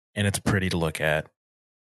 And it's pretty to look at.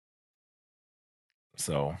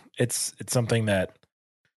 So it's something that,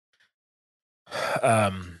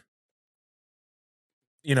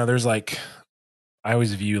 there's like, I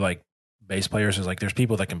always view like bass players as like there's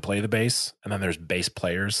people that can play the bass, and then there's bass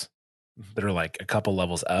players that are like a couple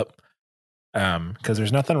levels up. Because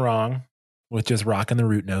there's nothing wrong with just rocking the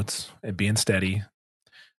root notes and being steady.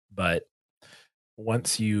 But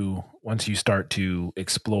once you start to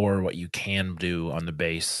explore what you can do on the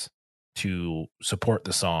bass to support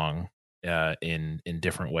the song in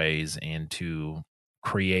different ways and to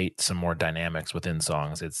create some more dynamics within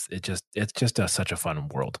songs, it's just such a fun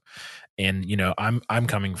world. And I'm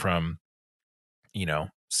coming from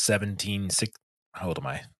 6 how old am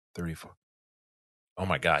I? 34. Oh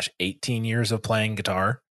my gosh, 18 years of playing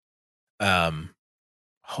guitar.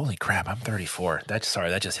 Holy crap, I'm 34. That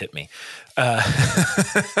just hit me.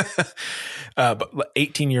 But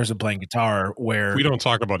 18 years of playing guitar where we don't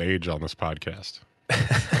talk about age on this podcast.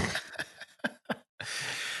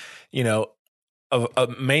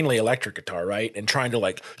 Mainly electric guitar, right? And trying to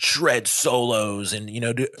like shred solos and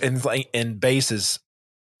and bass is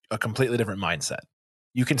a completely different mindset.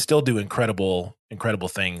 You can still do incredible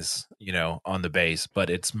things, on the bass, but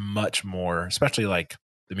it's much more, especially like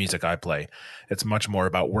the music I play, it's much more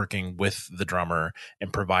about working with the drummer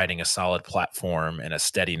and providing a solid platform and a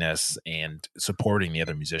steadiness and supporting the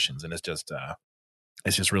other musicians. And it's just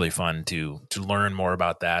really fun to learn more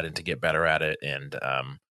about that and to get better at it and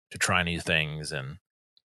to try new things. And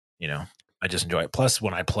I just enjoy it. Plus,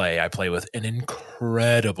 when I play with an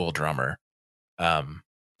incredible drummer.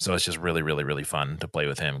 So it's just really, really, really fun to play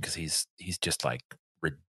with him because he's just like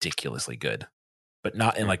ridiculously good, but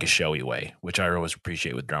not in like a showy way, which I always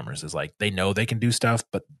appreciate with drummers. Is like they know they can do stuff,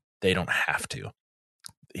 but they don't have to.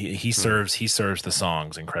 He serves the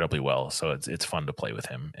songs incredibly well, so it's fun to play with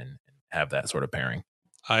him and have that sort of pairing.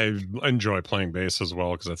 I enjoy playing bass as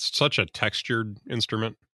well because it's such a textured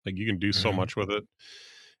instrument. Like you can do so much with it,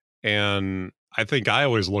 and I think I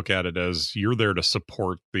always look at it as you're there to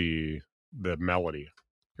support the melody.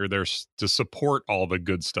 You're there to support all the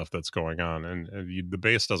good stuff that's going on, and the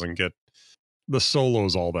bass doesn't get the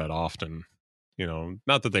solos all that often.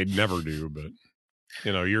 Not that they never do, but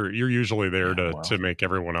you're usually there to make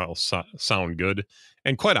everyone else sound good.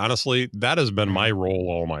 And quite honestly, that has been my role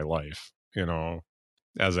all my life.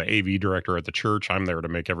 As an AV director at the church, I'm there to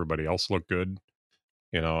make everybody else look good.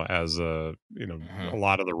 As a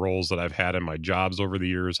lot of the roles that I've had in my jobs over the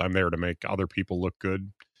years, I'm there to make other people look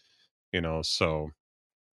good. So.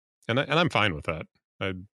 And I'm fine with that.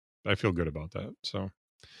 I feel good about that. So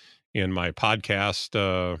in my podcast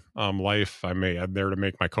life, I'm there to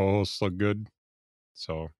make my co-hosts look good.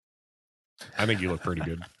 So I think you look pretty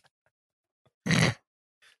good.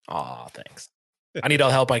 Aw, thanks. I need all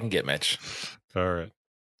the help I can get, Mitch. All right.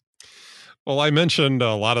 Well, I mentioned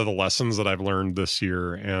a lot of the lessons that I've learned this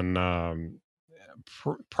year, and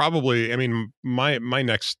probably, I mean, my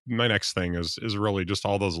next thing is really just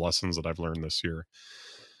all those lessons that I've learned this year.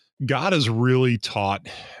 God has really taught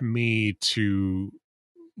me to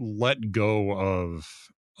let go of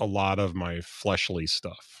a lot of my fleshly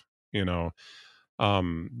stuff.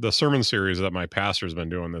 The sermon series that my pastor's been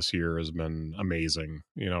doing this year has been amazing.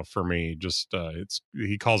 For me, just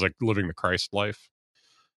he calls it living the Christ life.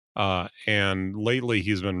 And lately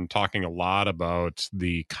he's been talking a lot about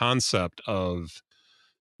the concept of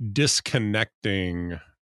disconnecting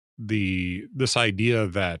this idea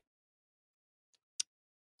that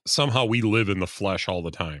somehow we live in the flesh all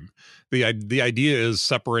the time. The idea is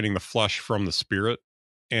separating the flesh from the spirit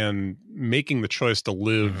and making the choice to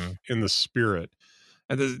live in the spirit.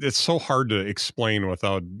 And it's so hard to explain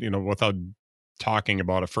without talking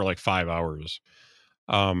about it for like 5 hours,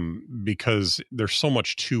 because there's so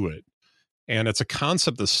much to it. And it's a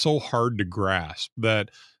concept that's so hard to grasp that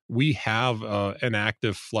we have an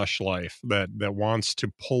active flesh life that wants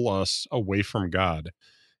to pull us away from God.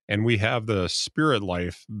 And we have the spirit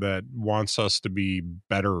life that wants us to be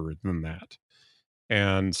better than that.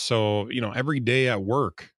 And so, every day at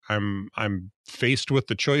work, I'm faced with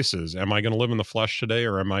the choices. Am I going to live in the flesh today,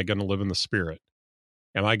 or am I going to live in the spirit?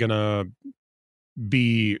 Am I going to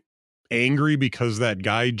be angry because that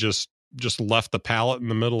guy just left the pallet in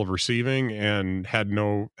the middle of receiving and had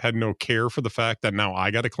no care for the fact that now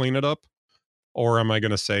I got to clean it up? Or am I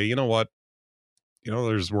going to say, you know what?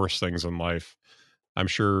 There's worse things in life. I'm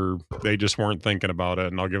sure they just weren't thinking about it,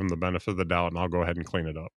 and I'll give them the benefit of the doubt, and I'll go ahead and clean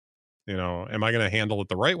it up. Am I going to handle it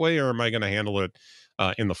the right way, or am I going to handle it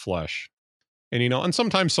in the flesh? And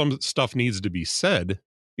sometimes some stuff needs to be said,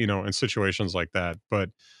 in situations like that, but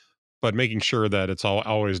making sure that it's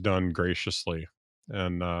always done graciously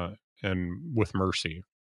and with mercy.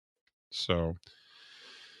 So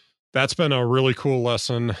that's been a really cool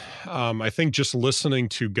lesson. I think just listening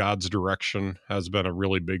to God's direction has been a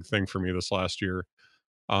really big thing for me this last year.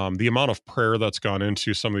 The amount of prayer that's gone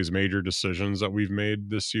into some of these major decisions that we've made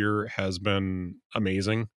this year has been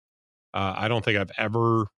amazing. I don't think I've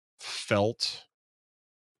ever felt,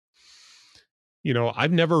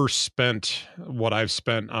 I've never spent what I've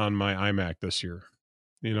spent on my iMac this year,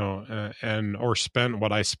 or spent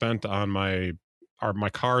what I spent on my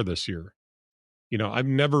car this year. I've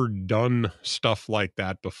never done stuff like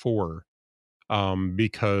that before,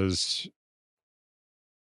 because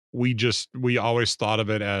we always thought of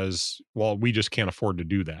it as, well, we just can't afford to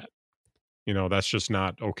do that. That's just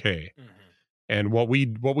not okay. Mm-hmm. And what we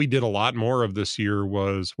did a lot more of this year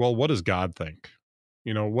was, well, what does God think?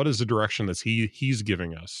 What is the direction that he's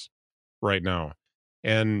giving us right now?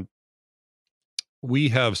 And we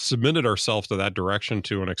have submitted ourselves to that direction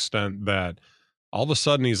to an extent that all of a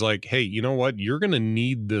sudden he's like, hey, you know what? You're going to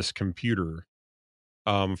need this computer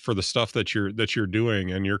for the stuff that you're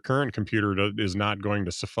doing, and your current computer is not going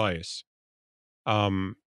to suffice.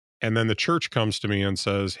 And then the church comes to me and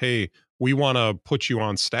says, hey, we want to put you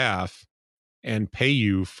on staff and pay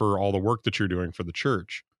you for all the work that you're doing for the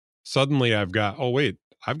church. Suddenly I've got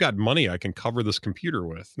money I can cover this computer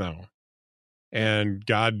with now. And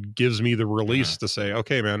God gives me the release to say,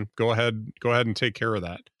 okay, man, go ahead and take care of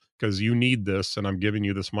that, because you need this, and I'm giving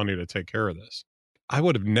you this money to take care of this. I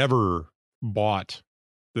would have never bought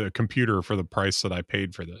the computer for the price that I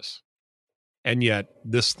paid for this. And yet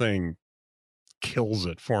this thing kills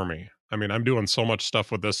it for me. I mean, I'm doing so much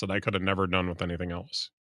stuff with this that I could have never done with anything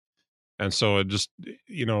else. And so it just,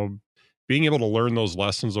 being able to learn those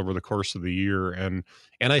lessons over the course of the year. And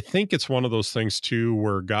I think it's one of those things too,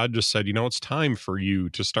 where God just said, it's time for you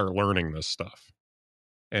to start learning this stuff.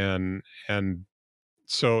 And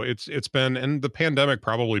so it's been, and the pandemic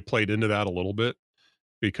probably played into that a little bit,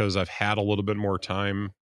 because I've had a little bit more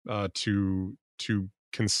time to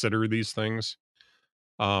consider these things,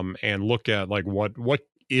 and look at like what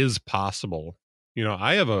is possible.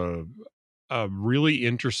 I have a really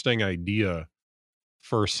interesting idea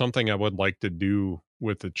for something I would like to do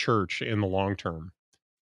with the church in the long term.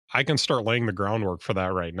 I can start laying the groundwork for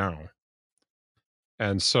that right now.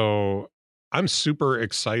 And so I'm super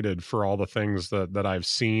excited for all the things that I've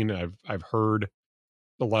seen, I've heard,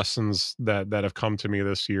 the lessons that have come to me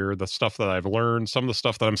this year, the stuff that I've learned, some of the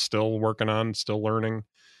stuff that I'm still working on, still learning.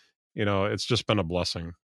 It's just been a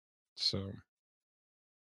blessing.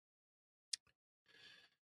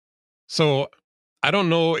 So I don't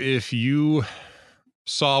know if you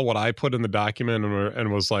saw what I put in the document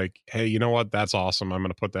and was like, hey, you know what? That's awesome. I'm going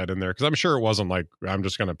to put that in there. Cause I'm sure it wasn't like, I'm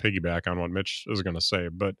just going to piggyback on what Mitch is going to say,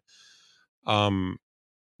 but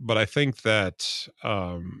I think that,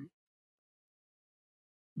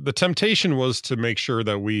 the temptation was to make sure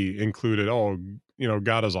that we included,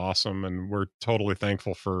 God is awesome, and we're totally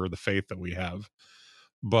thankful for the faith that we have.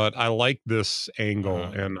 But I like this angle,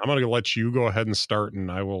 and I'm going to let you go ahead and start, and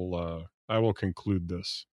I will conclude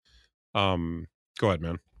this. Go ahead,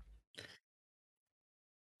 man.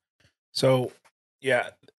 So, yeah,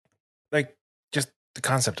 like just the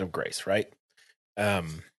concept of grace, right? I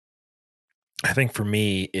think for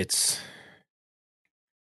me, it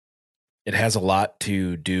has a lot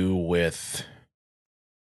to do with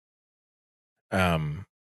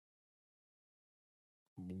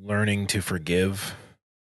learning to forgive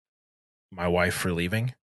my wife for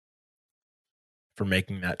leaving, for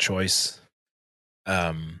making that choice.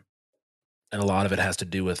 And a lot of it has to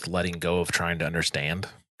do with letting go of trying to understand,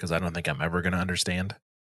 because I don't think I'm ever going to understand.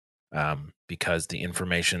 Because the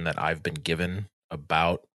information that I've been given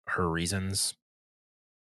about her reasons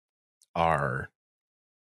are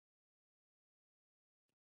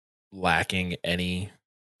lacking any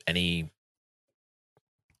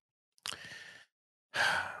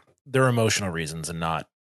they're emotional reasons and not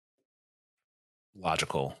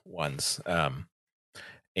logical ones.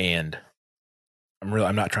 And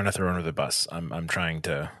I'm not trying to throw her under the bus. I'm trying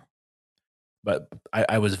to, but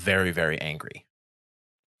I was very, very angry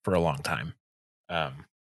for a long time. And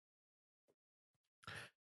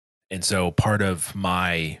so part of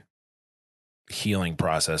my healing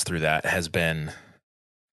process through that has been,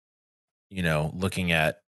 looking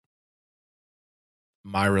at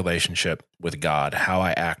my relationship with God, how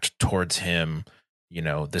I act towards him,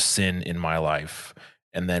 the sin in my life,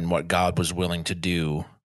 and then what God was willing to do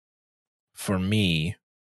for me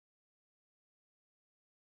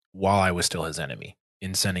while I was still his enemy,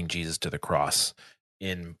 in sending Jesus to the cross,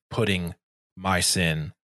 in putting my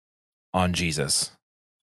sin on Jesus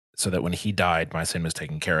so that when he died, my sin was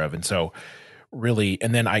taken care of. And so really,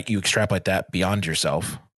 and then you extrapolate that beyond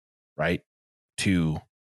yourself, right? To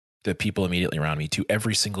the people immediately around me, to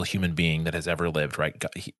every single human being that has ever lived, right?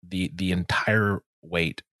 God, the entire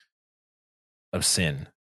weight of sin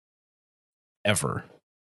ever,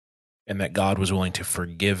 and that God was willing to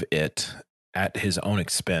forgive it at his own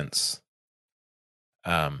expense,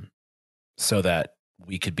 so that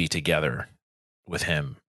we could be together with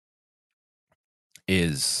him,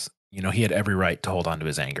 is, he had every right to hold on to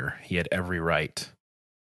his anger. He had every right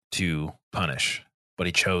to punish, but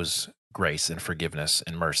he chose grace and forgiveness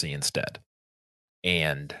and mercy instead.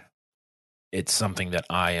 And it's something that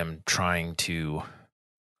I am trying to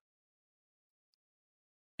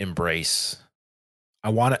embrace. I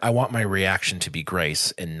want my reaction to be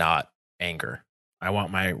grace and not anger. I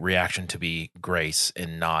want my reaction to be grace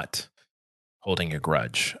and not holding a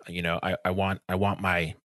grudge. I want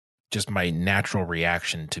my natural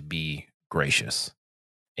reaction to be gracious.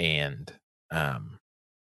 And that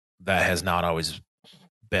has not always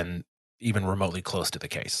been even remotely close to the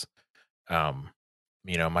case.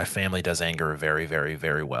 My family does anger very, very,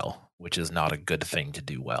 very well, which is not a good thing to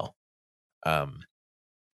do well.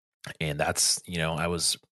 And that's, I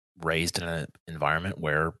was raised in an environment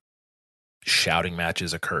where shouting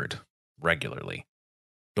matches occurred regularly.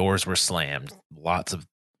 Doors were slammed. Lots of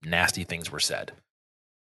nasty things were said.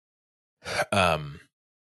 And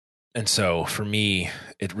so for me,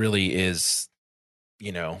 it really is,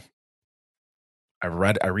 I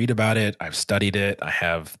read about it. I've studied it. I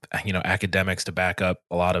have, academics to back up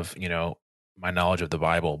a lot of, my knowledge of the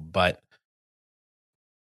Bible, but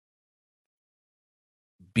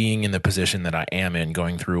being in the position that I am in,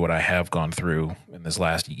 going through what I have gone through in this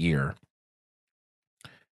last year,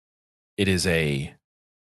 it's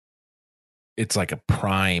like a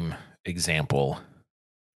prime example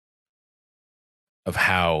of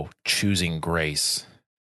how choosing grace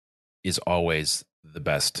is always the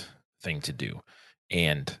best thing to do.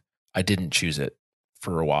 And I didn't choose it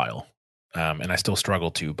for a while. And I still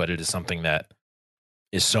struggle to, but it is something that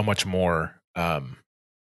is so much more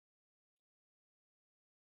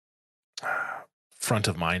front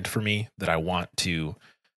of mind for me, that I want to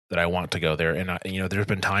go there. And there's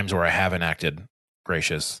been times where I haven't acted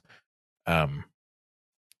gracious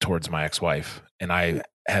towards my ex-wife, and I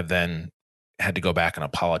have then had to go back and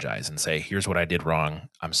apologize and say, here's what I did wrong.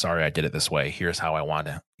 I'm sorry I did it this way. Here's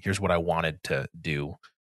what I wanted to do,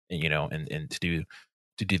 and to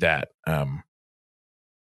do that.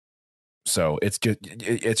 So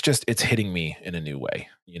it's hitting me in a new way,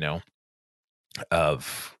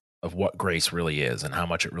 of what grace really is and how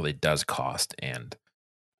much it really does cost. And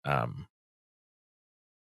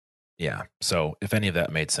yeah. So if any of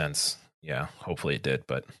that made sense, yeah, hopefully it did,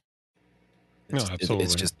 but absolutely.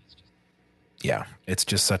 It's just, yeah, it's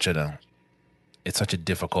just such a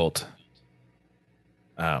difficult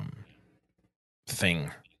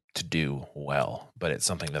thing to do well, but it's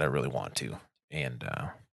something that I really want to. And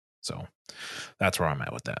so that's where I'm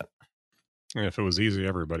at with that. And if it was easy,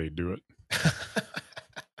 everybody'd do it.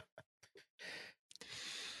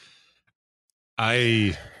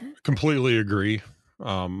 I completely agree.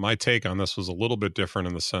 My take on this was a little bit different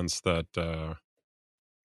in the sense that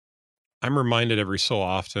I'm reminded every so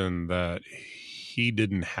often that he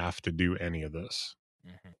didn't have to do any of this.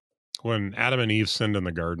 Mhm. When Adam and Eve sinned in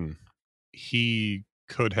the garden, he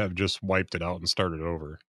could have just wiped it out and started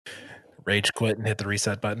over. Rage quit and hit the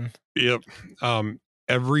reset button. Yep. Um,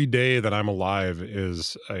 every day that I'm alive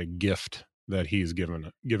is a gift that he's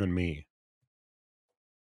given me.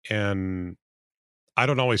 And I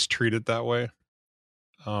don't always treat it that way.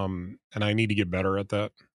 And I need to get better at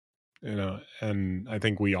that, and I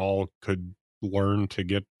think we all could learn to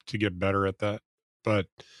get better at that. But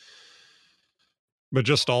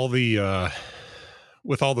just all the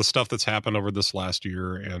with all the stuff that's happened over this last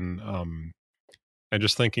year, and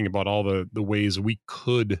just thinking about all the ways we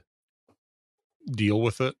could deal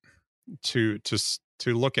with it, to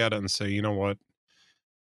look at it and say, you know what,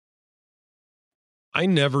 I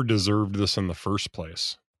never deserved this in the first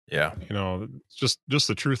place. Yeah. Just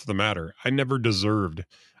the truth of the matter. I don't deserve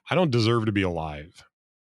to be alive.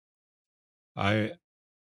 And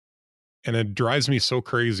it drives me so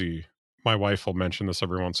crazy. My wife will mention this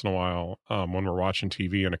every once in a while, when we're watching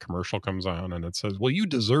TV and a commercial comes on and it says, well, you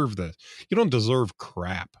deserve this. You don't deserve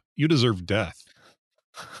crap. You deserve death.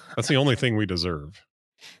 That's the only thing we deserve.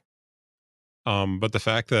 But the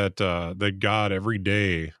fact that that God every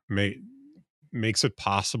day makes it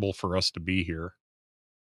possible for us to be here,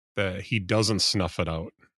 that he doesn't snuff it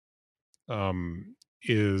out,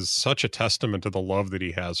 is such a testament to the love that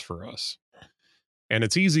he has for us. And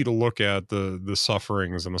it's easy to look at the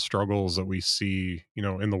sufferings and the struggles that we see,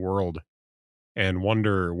 in the world and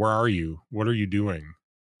wonder, where are you? What are you doing?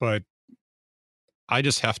 But I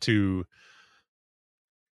just have to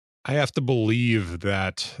believe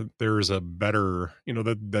that there's a better,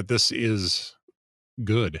 that this is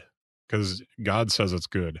good because God says it's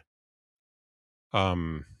good.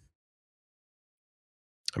 I'm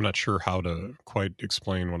not sure how to quite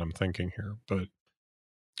explain what I'm thinking here, but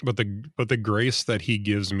the grace that he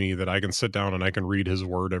gives me, that I can sit down and I can read his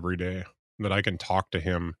word every day, that I can talk to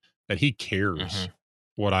him, that he cares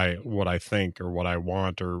what I think or what I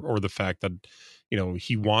want, or the fact that,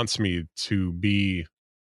 he wants me to be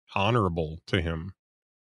honorable to him.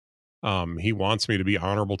 He wants me to be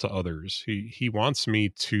honorable to others. He wants me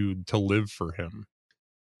to live for him.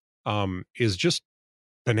 Is just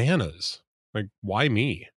bananas. Like, why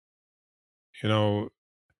me? You know,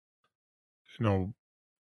 you know,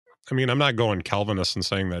 I mean, I'm not going Calvinist and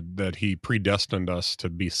saying that he predestined us to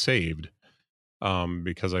be saved,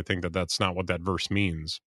 because I think that that's not what that verse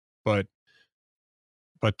means. But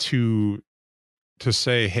to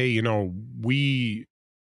say, hey,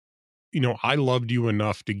 I loved you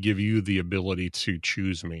enough to give you the ability to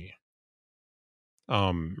choose me,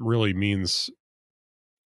 really means.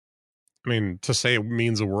 I mean, to say it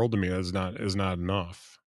means the world to me is not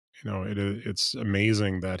enough. It's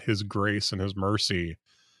amazing that his grace and his mercy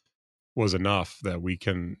was enough that we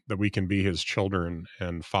can be his children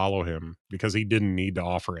and follow him, because he didn't need to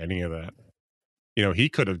offer any of that. He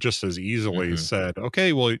could have just as easily said,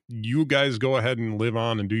 okay, well, you guys go ahead and live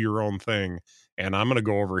on and do your own thing, and I'm going to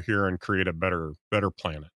go over here and create a better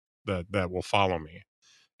planet that will follow me,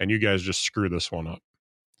 and you guys just screw this one up.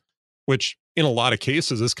 Which in a lot of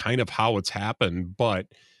cases is kind of how it's happened, but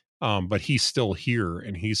he's still here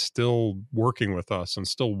and he's still working with us and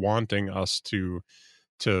still wanting us to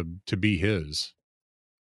be his.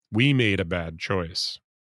 We made a bad choice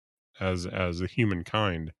as a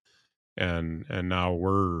humankind, and now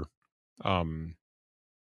we're, man,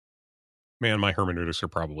 my hermeneutics are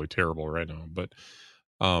probably terrible right now, but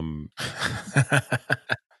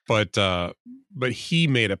but he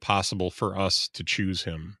made it possible for us to choose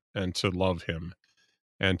him and to love him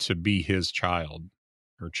and to be his child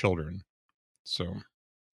or children. So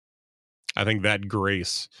I think that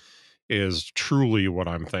grace is truly what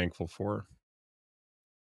I'm thankful for.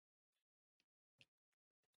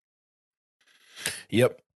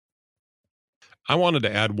 Yep. I wanted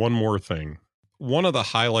to add one more thing. One of the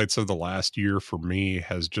highlights of the last year for me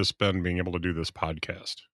has just been being able to do this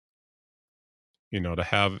podcast. To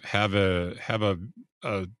have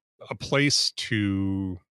a place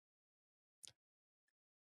to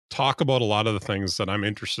talk about a lot of the things that I'm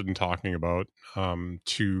interested in talking about,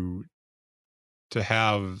 to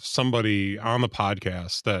have somebody on the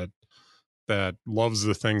podcast that loves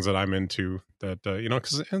the things that I'm into, that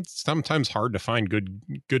because it's sometimes hard to find good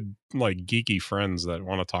like geeky friends that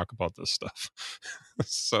want to talk about this stuff.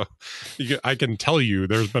 So I can tell you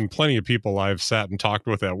there's been plenty of people I've sat and talked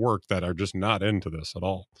with at work that are just not into this at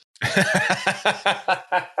all.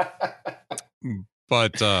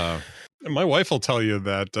 But my wife will tell you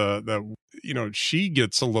that she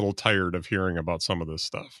gets a little tired of hearing about some of this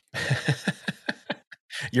stuff.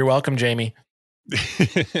 You're welcome, Jamie.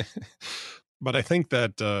 But I think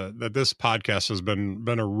that that this podcast has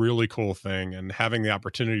been a really cool thing, and having the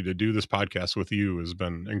opportunity to do this podcast with you has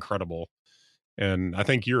been incredible. And I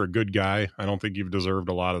think you're a good guy. I don't think you've deserved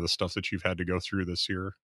a lot of the stuff that you've had to go through this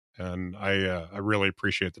year. And I really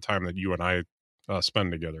appreciate the time that you and I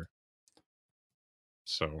spend together.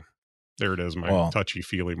 So there it is, my touchy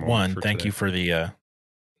feely moment. One, thank today. you for the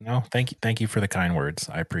thank you for the kind words.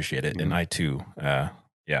 I appreciate it, and I too.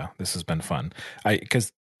 Yeah, this has been fun.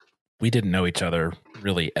 Because we didn't know each other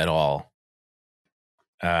really at all,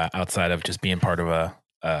 outside of just being part of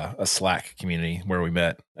a Slack community where we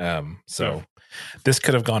met. So this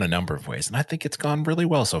could have gone a number of ways, and I think it's gone really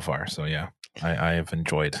well so far. So yeah, I have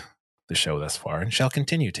enjoyed the show thus far, and shall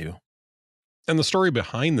continue to. And the story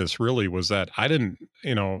behind this really was that I didn't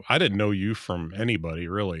know you from anybody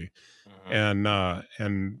really.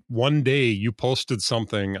 And one day you posted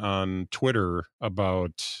something on Twitter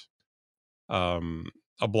about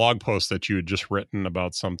a blog post that you had just written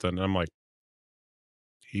about something. And I'm like,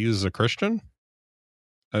 he's a Christian?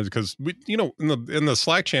 Because we, in the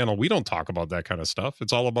Slack channel, we don't talk about that kind of stuff.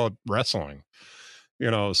 It's all about wrestling,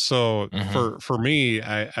 So for me,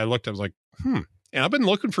 I looked, I was like, and I've been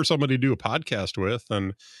looking for somebody to do a podcast with,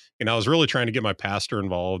 and I was really trying to get my pastor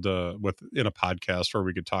involved in a podcast where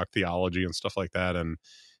we could talk theology and stuff like that,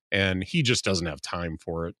 and he just doesn't have time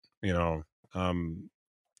for it,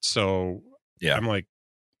 So yeah, I'm like,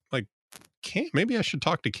 Cam, maybe I should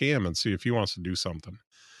talk to Cam and see if he wants to do something.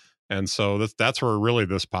 And so that's where really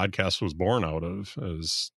this podcast was born out of,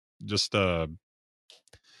 is just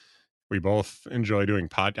we both enjoy doing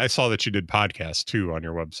I saw that you did podcasts too on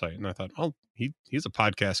your website, and I thought, oh, he's a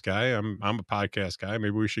podcast guy. I'm a podcast guy.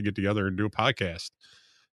 Maybe we should get together and do a podcast.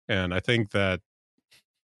 And I think that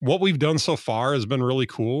what we've done so far has been really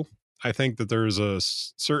cool. I think that there's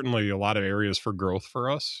certainly a lot of areas for growth for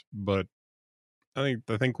us, but I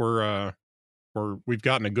think we've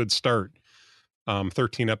gotten a good start.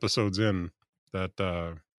 13 episodes in, that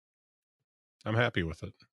I'm happy with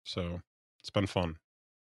it. So it's been fun.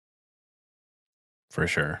 For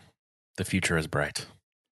sure. The future is bright.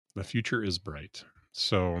 The future is bright.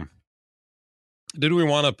 So did we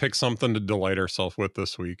want to pick something to delight ourselves with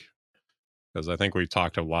this week? Because I think we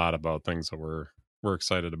talked a lot about things that we're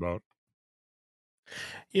excited about.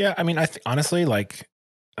 Yeah, I mean, honestly,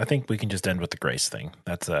 I think we can just end with the grace thing.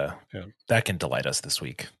 That's that can delight us this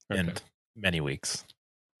week and many weeks.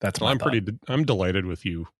 That's well, I'm delighted with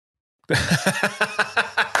you.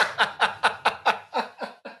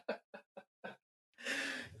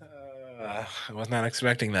 I was not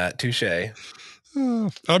expecting that. Touche.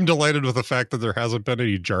 I'm delighted with the fact that there hasn't been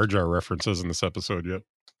any Jar Jar references in this episode yet.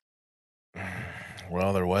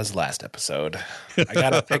 Well, there was last episode. I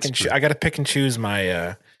gotta pick and I gotta pick and choose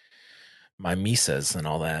my my misas and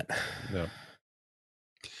all that. Yeah.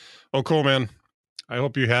 Oh, cool, man. I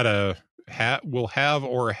hope you had a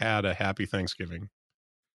happy Thanksgiving.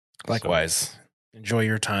 Likewise. Enjoy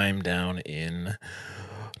your time down in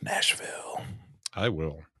Nashville. I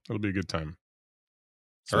will. It'll be a good time.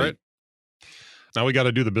 Sweet. All right. Now we got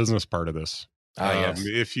to do the business part of this. Yes.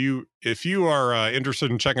 If you are interested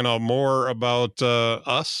in checking out more about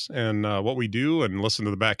us and what we do, and listen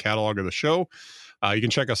to the back catalog of the show, you can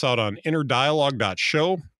check us out on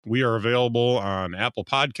innerdialogue.show. We are available on Apple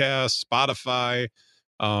Podcasts, Spotify,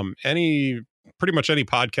 pretty much any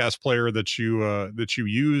podcast player that you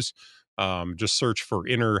use. Just search for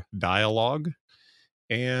Inner Dialogue.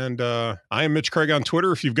 And I am Mitch Craig on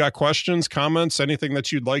Twitter. If you've got questions, comments, anything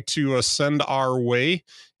that you'd like to send our way,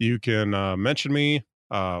 you can mention me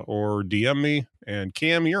or DM me. And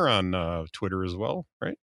Cam, you're on Twitter as well,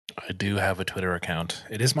 right? I do have a Twitter account.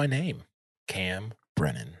 It is my name, Cam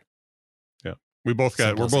Brennan. Yeah, we're both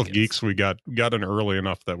geeks. We got in early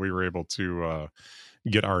enough that we were able to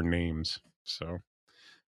get our names, so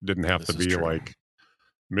didn't have to be like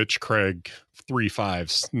Mitch Craig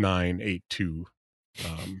 35982.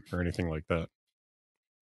 Or anything like that.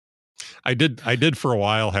 I did for a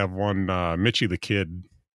while have one Mitchie the Kid,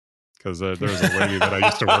 because there's a lady that I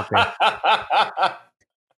used to work with.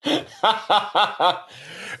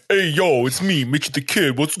 Hey, yo, it's me, Mitchie the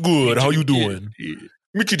Kid. What's good? How you doing?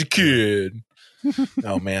 Mitchie the Kid.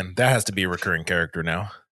 Oh, man, that has to be a recurring character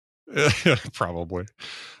now. Probably.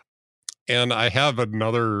 And I have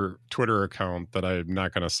another Twitter account that I'm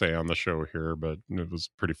not going to say on the show here, but it was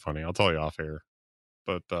pretty funny. I'll tell you off air.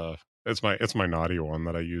 But it's my naughty one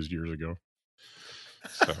that I used years ago.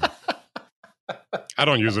 So I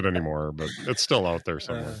don't use it anymore, but it's still out there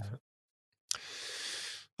somewhere.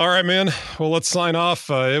 All right, man. Well, let's sign off.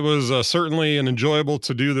 It was certainly an enjoyable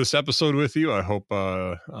to do this episode with you. I hope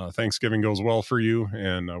Thanksgiving goes well for you,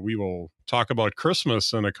 and we will talk about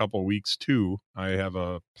Christmas in a couple weeks too. I have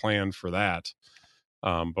a plan for that,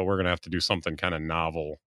 but we're gonna have to do something kind of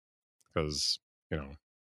novel because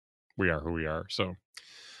we are who we are. So,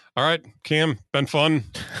 all right, Cam, been fun.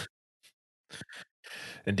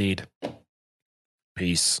 Indeed.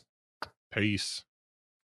 Peace. Peace.